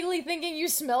I'm vaguely thinking you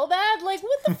smell bad. Like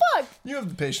what the fuck? You have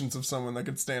the patience of someone that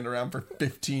could stand around for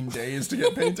 15 days to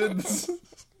get painted.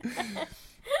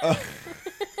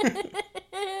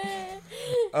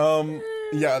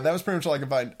 Yeah, that was pretty much all I could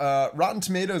find. Rotten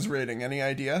Tomatoes rating, any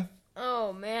idea?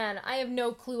 Oh man, I have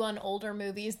no clue on older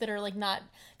movies that are like not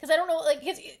because I don't know. Like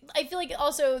I feel like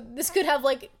also this could have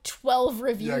like 12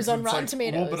 reviews 'cause on it's Rotten like,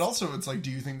 Tomatoes. Well, but also it's like, do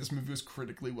you think this movie was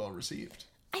critically well received?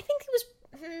 I think it was.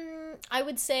 I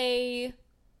would say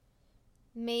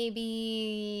maybe.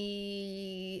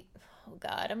 Oh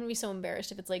god, I'm gonna be so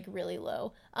embarrassed if it's like really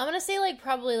low. I'm gonna say like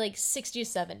probably like 60s,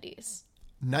 70s.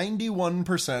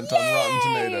 91% on Rotten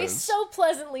Tomatoes. So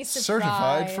pleasantly surprised.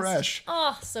 Certified fresh.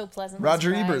 Oh, so pleasantly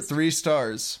Roger surprised. Ebert, 3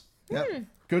 stars. Yep.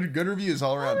 Good reviews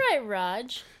all around. All right,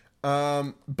 Raj.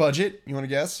 Budget, you want to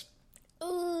guess?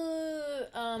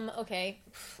 Okay.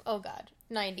 Oh god,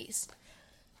 90s.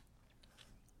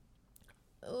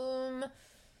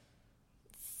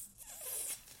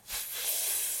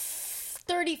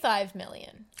 35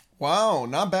 million. Wow,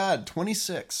 not bad.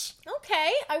 26.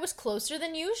 Okay, I was closer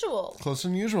than usual. Closer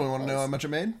than usual. You want to know how much it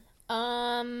made?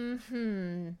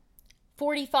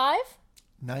 45?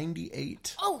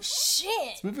 98. Oh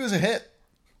shit! This movie was a hit.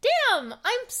 Damn,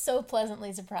 I'm so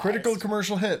pleasantly surprised. Critical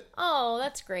commercial hit. Oh,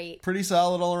 that's great. Pretty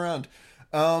solid all around.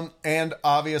 And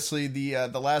obviously the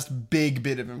last big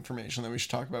bit of information that we should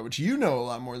talk about, which you know a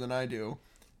lot more than I do,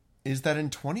 is that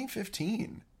in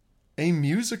 2015, a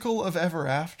musical of Ever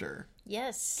After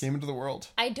Yes. came into the world.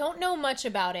 I don't know much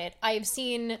about it. I've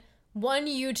seen one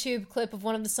YouTube clip of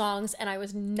one of the songs, and I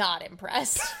was not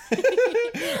impressed.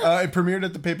 It premiered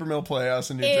at the Paper Mill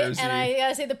Playhouse in New Jersey. And I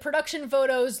gotta say, the production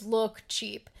photos look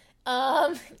cheap.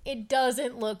 It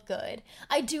doesn't look good.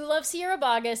 I do love Sierra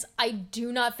Boggess. I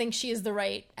do not think she is the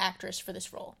right actress for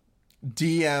this role.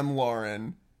 DM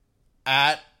Lauren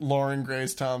at Lauren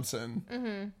Grace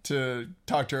Thompson to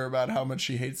talk to her about how much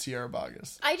she hates Sierra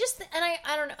Boggess. I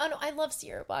don't know. I love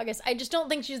Sierra Boggess. I just don't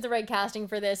think she's the right casting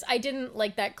for this. I didn't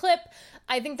like that clip.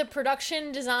 I think the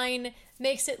production design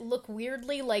makes it look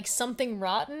weirdly like Something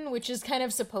Rotten, which is kind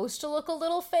of supposed to look a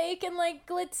little fake and like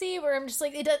glitzy, where I'm just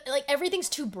like, everything's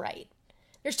too bright.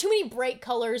 There's too many bright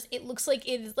colors. It looks like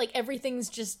it's like everything's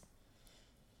just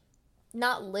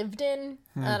not lived in.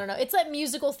 I don't know. It's that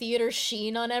musical theater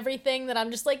sheen on everything that I'm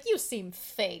just like, you seem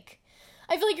fake.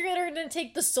 I feel like you're gonna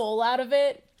take the soul out of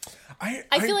it. I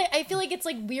feel like it's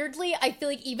like weirdly, I feel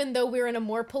like even though we're in a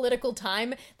more political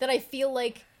time, that I feel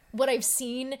like what I've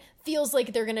seen feels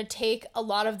like they're gonna take a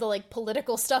lot of the like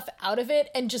political stuff out of it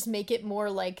and just make it more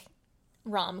like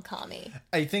rom-com-y.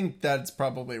 I think that's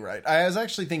probably right. I was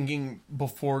actually thinking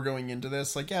before going into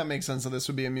this, like, yeah, it makes sense that this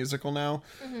would be a musical now.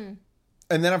 Mm-hmm.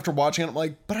 And then after watching it, I'm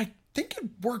like, but I think it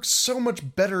works so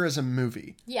much better as a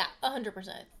movie. Yeah, 100%.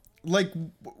 Like,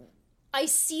 I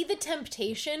see the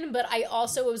temptation, but I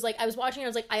also was like, I was watching and I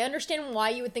was like, I understand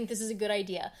why you would think this is a good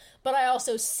idea, but I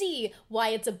also see why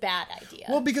it's a bad idea.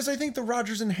 well, because I think the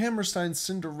Rodgers and Hammerstein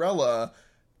Cinderella,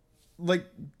 like,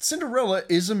 Cinderella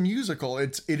is a musical.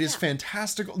 It is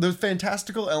fantastical. The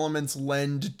fantastical elements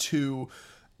lend to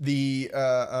the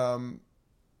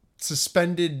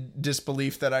suspended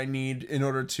disbelief that I need in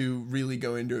order to really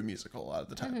go into a musical a lot of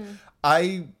the time.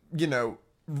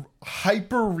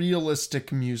 Hyper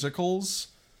realistic musicals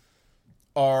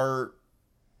are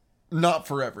not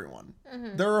for everyone.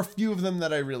 There are a few of them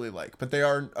that I really like, but they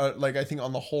are I think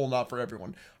on the whole not for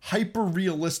everyone. Hyper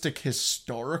realistic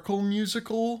historical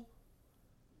musical,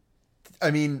 I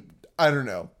mean, I don't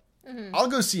know. I'll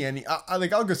go see any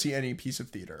I'll go see any piece of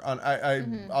theater.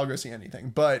 I'll go see anything,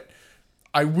 but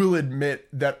I will admit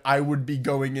that I would be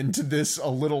going into this a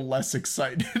little less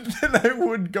excited than I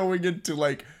would going into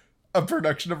like a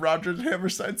production of Rodgers and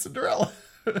Hammerstein Cinderella.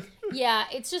 Yeah,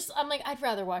 it's just, I'm like, I'd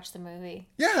rather watch the movie.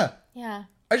 Yeah. Yeah.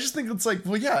 I just think it's like,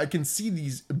 well, yeah, I can see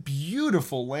these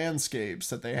beautiful landscapes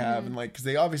that they have, and like, because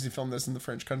they obviously filmed this in the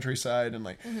French countryside, and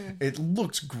like, it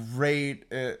looks great.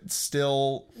 It's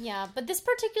still, Yeah, but this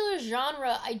particular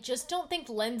genre, I just don't think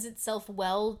lends itself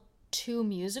well to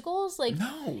musicals. Like,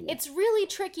 No. it's really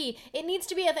tricky. It needs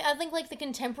to be, I think, like, the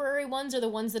contemporary ones are the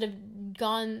ones that have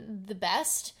gone the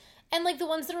best. And, like, the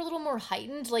ones that are a little more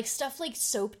heightened, like, stuff like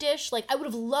Soap Dish. Like, I would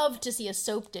have loved to see a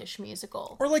Soap Dish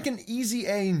musical. or like an Easy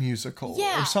A musical,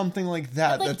 Yeah. or something like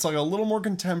that. Like- That's like a little more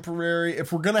contemporary.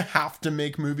 If we're gonna have to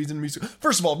make movies into musicals,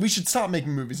 first of all, we should stop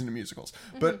making movies into musicals.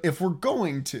 But if we're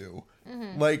going to,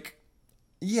 like,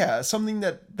 yeah, something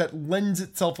that lends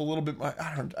itself a little bit.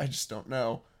 I just don't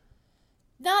know.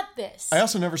 Not this. I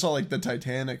also never saw like the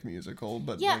Titanic musical,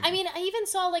 but Yeah, like, I mean, I even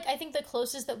saw, like, I think the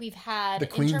closest that we've had the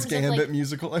in Queen's terms Gambit of, like,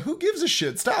 musical. Like, who gives a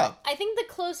shit? Stop. I think the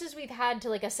closest we've had to,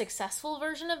 like, a successful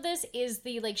version of this is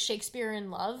the, like, Shakespeare in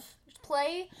Love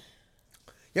play.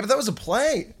 Yeah, but that was a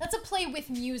play. That's a play with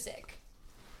music,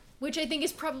 which I think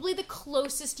is probably the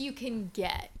closest you can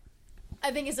get. I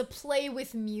think is a play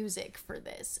with music for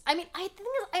this. I mean, I think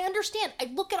I understand. I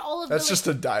look at all of That's the, like, just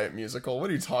a diet musical. What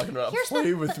are you talking about? here's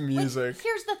Play the, with like, music.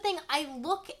 here's the thing. I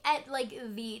look at, like,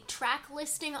 the track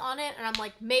listing on it, and I'm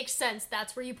like, makes sense.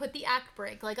 That's where you put the act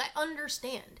break. Like, I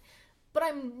understand. But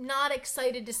I'm not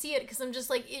excited to see it, because I'm just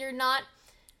like, you're not...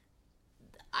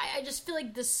 I just feel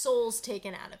like the soul's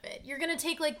taken out of it. You're gonna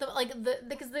take, like, the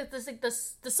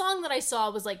song that I saw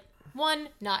was, like, one,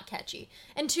 not catchy.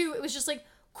 And two, it was just like,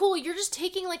 cool, you're just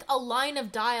taking, like, a line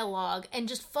of dialogue and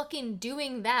just fucking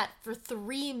doing that for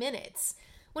 3 minutes.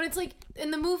 When it's like,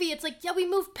 in the movie, it's like, yeah, we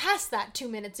moved past that 2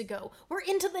 minutes ago. We're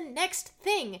into the next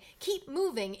thing. Keep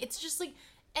moving. It's just like,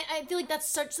 and I feel like that's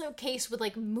such a case with,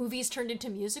 like, movies turned into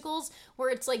musicals, where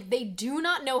it's like, they do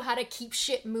not know how to keep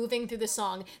shit moving through the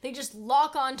song. They just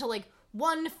lock on to, like,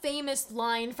 one famous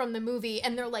line from the movie,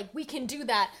 and they're like, we can do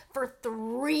that for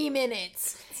 3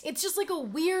 minutes. It's just like a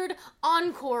weird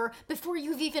encore before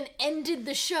you've even ended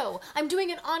the show. I'm doing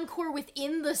an encore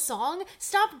within the song.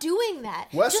 Stop doing that.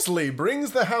 Wesley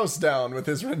brings the house down with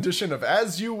his rendition of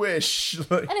As You Wish.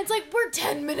 Like, And it's like, we're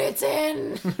 10 minutes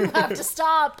in. You have to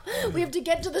stop. We have to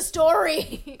get to the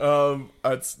story.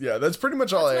 that's pretty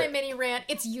much all That's my mini rant.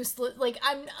 It's useless. Like,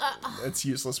 It's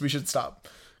useless. We should stop.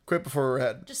 Quit before we're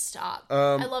ahead. just stop.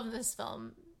 I love this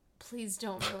film. Please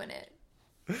don't ruin it.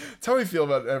 That's how I feel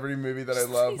about every movie that I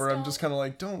love, Please where I'm don't. just kind of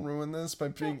like, don't ruin this by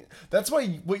being... That's why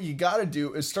what you gotta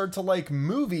do is start to like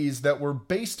movies that were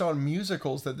based on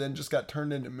musicals that then just got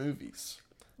turned into movies.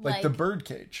 Like The Like-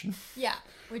 Birdcage. Yeah.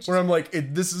 Which Where is I'm like,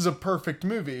 this is a perfect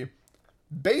movie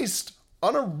based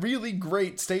on a really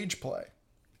great stage play.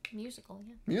 musical,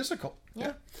 yeah. Musical.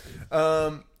 Yeah.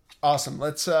 Awesome.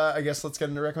 Let's let's get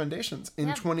into recommendations. In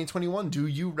Yeah. 2021, do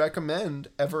you recommend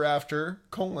Ever After,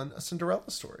 a Cinderella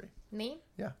story? Me?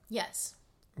 Yeah. Yes.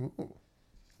 Ooh.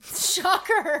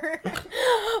 Shocker.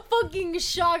 Fucking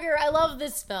shocker. I love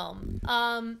this film.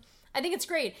 I think it's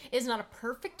great. It's not a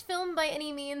perfect film by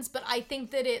any means, but I think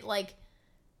that it, like,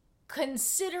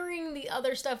 considering the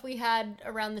other stuff we had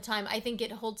around the time, I think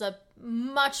it holds up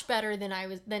much better than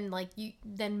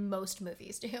most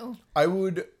movies do. I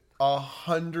would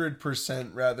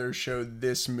 100% rather show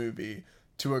this movie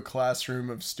to a classroom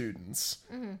of students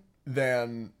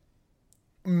than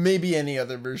maybe any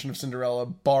other version of Cinderella,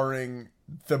 barring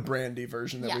the Brandy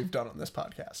version that Yeah. we've done on this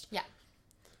podcast. Yeah.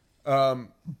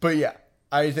 But yeah,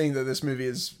 I think that this movie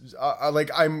is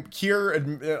I'm here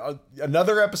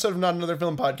another episode of Not Another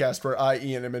Film Podcast where I,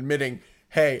 Ian, am admitting,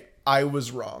 hey, I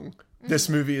was wrong. This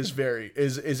movie is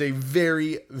a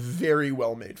very, very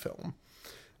well made film.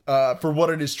 For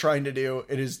what it is trying to do,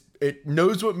 it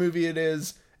knows what movie it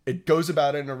is. It goes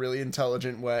about it in a really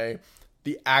intelligent way.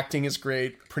 The acting is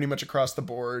great, pretty much across the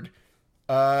board.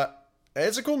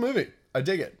 It's a cool movie. I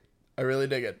dig it. I really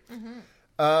dig it.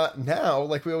 Now,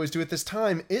 like we always do at this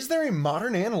time, is there a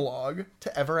modern analog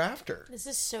to Ever After? This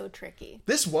is so tricky.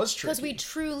 This was tricky. Because we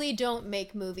truly don't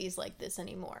make movies like this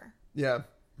anymore. Yeah.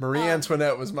 Marie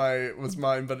Antoinette was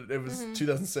mine, but it was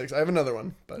 2006. I have another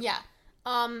one, but Yeah.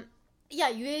 Yeah,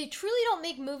 you truly don't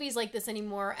make movies like this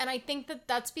anymore, and I think that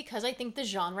that's because I think the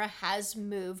genre has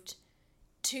moved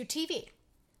to TV.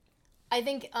 I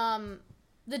think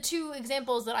the two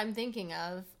examples that I'm thinking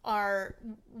of are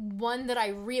one that I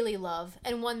really love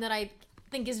and one that I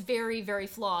think is very, very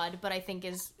flawed, but I think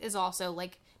is also,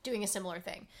 like, doing a similar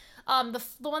thing. The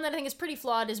one that I think is pretty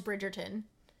flawed is Bridgerton,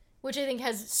 which I think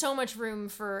has so much room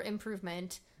for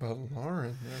improvement. But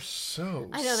Lauren, they're so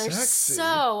I know, they're sexy.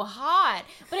 so hot.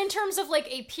 But in terms of, like,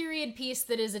 a period piece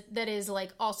that is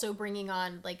like also bringing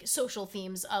on, like, social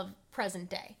themes of present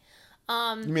day.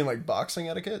 You mean like boxing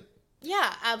etiquette?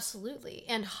 Yeah, absolutely.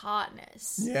 And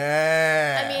hotness.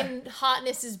 Yeah. I mean,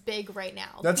 hotness is big right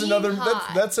now. That's Being another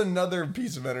hot. that's another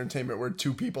piece of entertainment where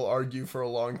two people argue for a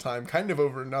long time, kind of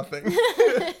over nothing.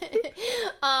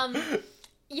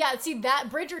 Yeah, see, that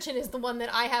Bridgerton is the one that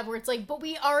I have where it's like, but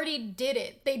we already did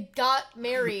it. They got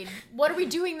married. What are we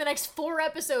doing the next 4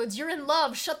 episodes? You're in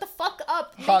love. Shut the fuck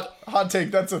up. Hot take,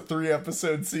 that's a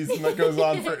 3-episode season that goes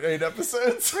on for 8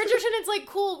 episodes. Bridgerton, it's like,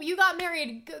 cool, you got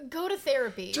married. Go to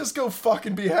therapy. Just go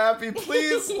fucking be happy,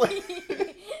 please.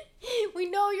 We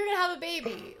know you're gonna have a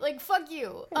baby. Like, fuck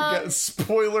you. Yeah,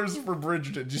 spoilers for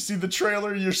Bridgerton. Did you see the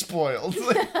trailer? You're spoiled.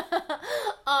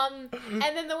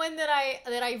 And then the one that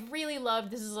I really loved,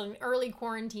 this is an early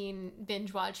quarantine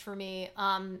binge watch for me,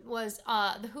 was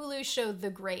the Hulu show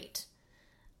The Great.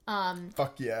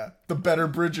 Fuck yeah. The better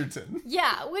Bridgerton.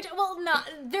 Yeah, which, well, not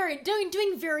very,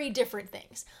 doing very different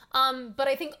things. But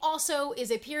I think also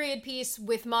is a period piece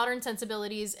with modern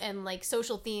sensibilities and like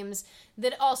social themes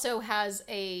that also has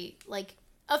a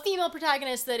female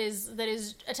protagonist that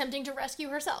is attempting to rescue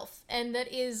herself, and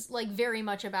that is like very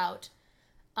much about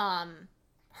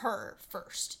her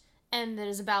first, and that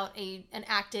is about an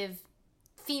active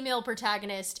female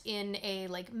protagonist in a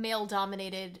like male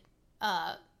dominated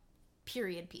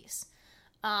period piece,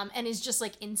 and is just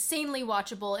like insanely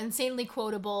watchable, insanely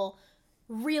quotable,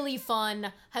 really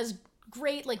fun, has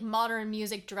great like modern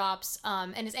music drops,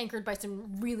 and is anchored by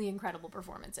some really incredible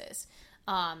performances.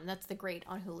 That's The Great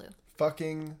on Hulu.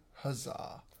 Fucking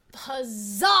huzzah.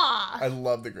 Huzzah! I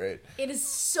love The Great. It is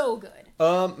so good.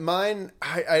 Mine,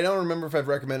 I don't remember if I've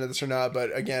recommended this or not,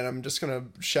 but again, I'm just going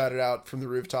to shout it out from the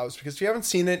rooftops because if you haven't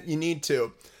seen it, you need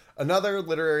to. Another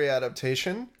literary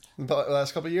adaptation in the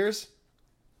last couple of years,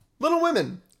 Little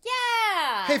Women.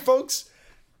 Yeah! Hey, folks,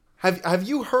 have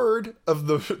you heard of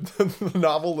the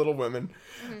novel Little Women?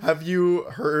 Mm-hmm. Have you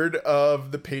heard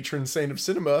of the patron saint of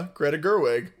cinema, Greta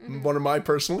Gerwig, mm-hmm. one of my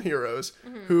personal heroes,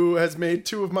 mm-hmm. who has made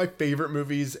 2 of my favorite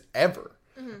movies ever,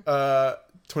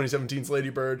 2017's Lady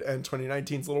Bird and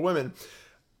 2019's Little Women.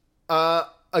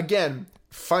 Again,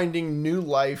 finding new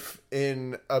life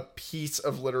in a piece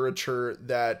of literature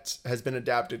that has been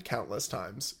adapted countless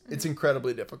times. Mm-hmm. It's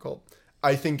incredibly difficult.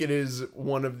 I think it is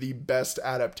one of the best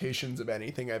adaptations of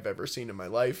anything I've ever seen in my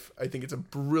life. I think it's a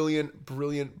brilliant,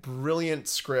 brilliant, brilliant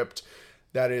script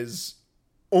that is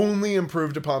only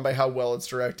improved upon by how well it's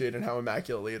directed and how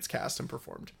immaculately it's cast and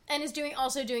performed. And is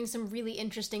also doing some really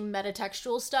interesting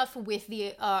metatextual stuff with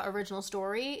the original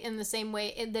story in the same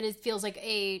way that it feels like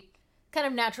a kind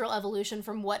of natural evolution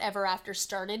from what Ever After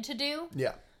started to do.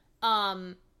 Yeah.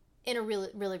 In a really,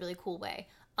 really, really cool way.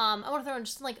 I want to throw in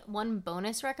just like one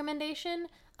bonus recommendation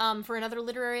for another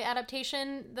literary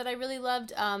adaptation that I really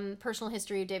loved, Personal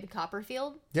History of David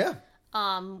Copperfield. Yeah.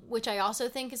 Which I also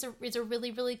think is a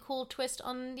really, really cool twist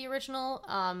on the original,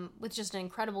 with just an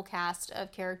incredible cast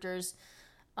of characters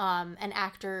and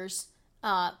actors,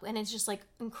 and it's just like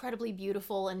incredibly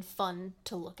beautiful and fun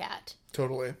to look at.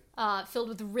 Totally. Filled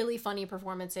with really funny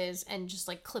performances and just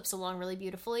like clips along really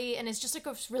beautifully, and it's just like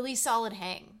a really solid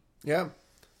hang. Yeah.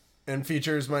 And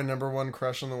features my #1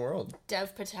 crush in the world,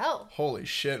 Dev Patel. Holy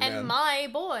shit, man. And my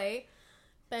boy,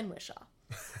 Ben Whishaw.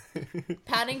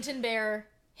 Paddington Bear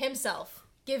himself,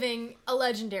 giving a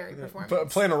legendary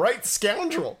performance. Playing a right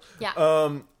scoundrel. Yeah.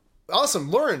 Awesome.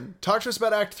 Lauren, talk to us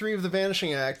about Act 3 of The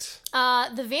Vanishing Act.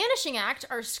 The Vanishing Act,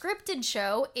 our scripted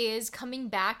show, is coming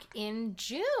back in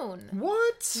June.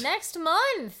 What? Next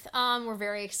month. We're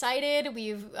very excited.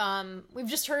 We've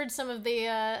just heard some of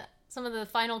the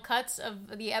final cuts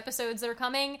of the episodes that are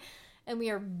coming, and we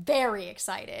are very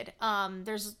excited.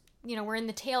 We're in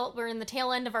the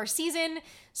tail end of our season,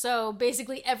 so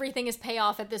basically everything is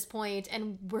payoff at this point,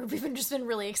 and we've just been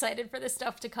really excited for this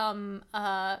stuff to come.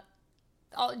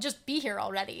 I'll just be here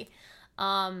already.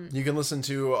 You can listen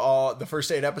to all the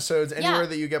first 8 episodes anywhere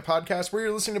that you get podcasts. Where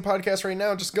you're listening to podcasts right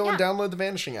now, just go and download The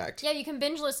Vanishing Act. Yeah, you can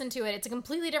binge listen to it. It's a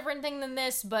completely different thing than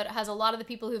this, but has a lot of the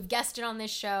people who've guested on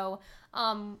this show.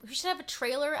 We should have a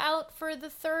trailer out for the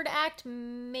 3rd act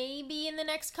maybe in the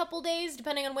next couple days,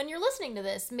 depending on when you're listening to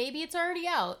this. Maybe it's already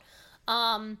out.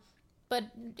 But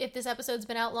if this episode's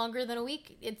been out longer than a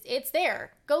week, it's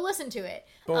there. Go listen to it.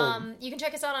 You can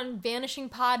check us out on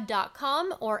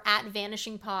vanishingpod.com or at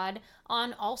vanishingpod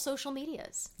on all social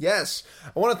medias. Yes.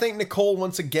 I want to thank Nicole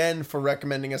once again for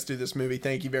recommending us do this movie.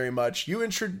 Thank you very much. You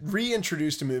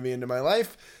reintroduced a movie into my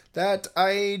life that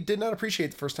I did not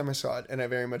appreciate the first time I saw it, and I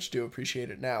very much do appreciate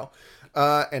it now.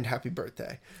 And happy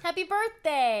birthday. Happy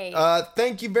birthday!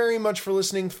 Thank you very much for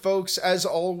listening, folks. As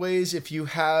always, if you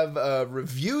have a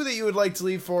review that you would like to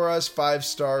leave for us, 5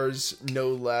 stars, no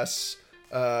less,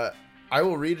 I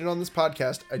will read it on this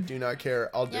podcast. I do not care.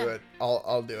 I'll do it.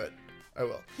 I'll do it. I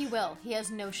will. He will. He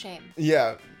has no shame.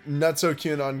 Yeah, not so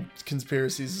QAnon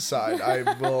conspiracies aside, I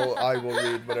will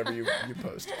read whatever you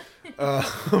post.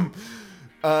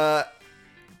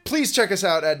 Please check us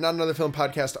out at Not Another Film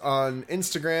Podcast on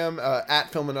Instagram,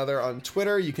 at Film Another on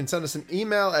Twitter. You can send us an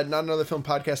email at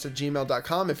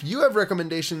notanotherfilmpodcast@gmail.com if you have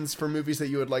recommendations for movies that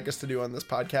you would like us to do on this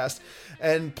podcast.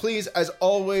 And please, as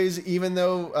always, even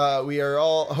though we are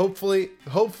all hopefully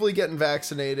getting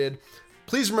vaccinated,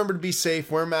 please remember to be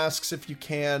safe, wear masks if you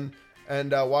can,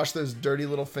 and wash those dirty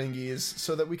little fingies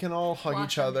so that we can all hug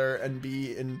each other and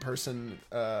be in person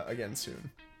again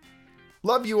soon.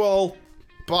 Love you all.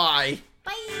 Bye.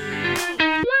 Bye.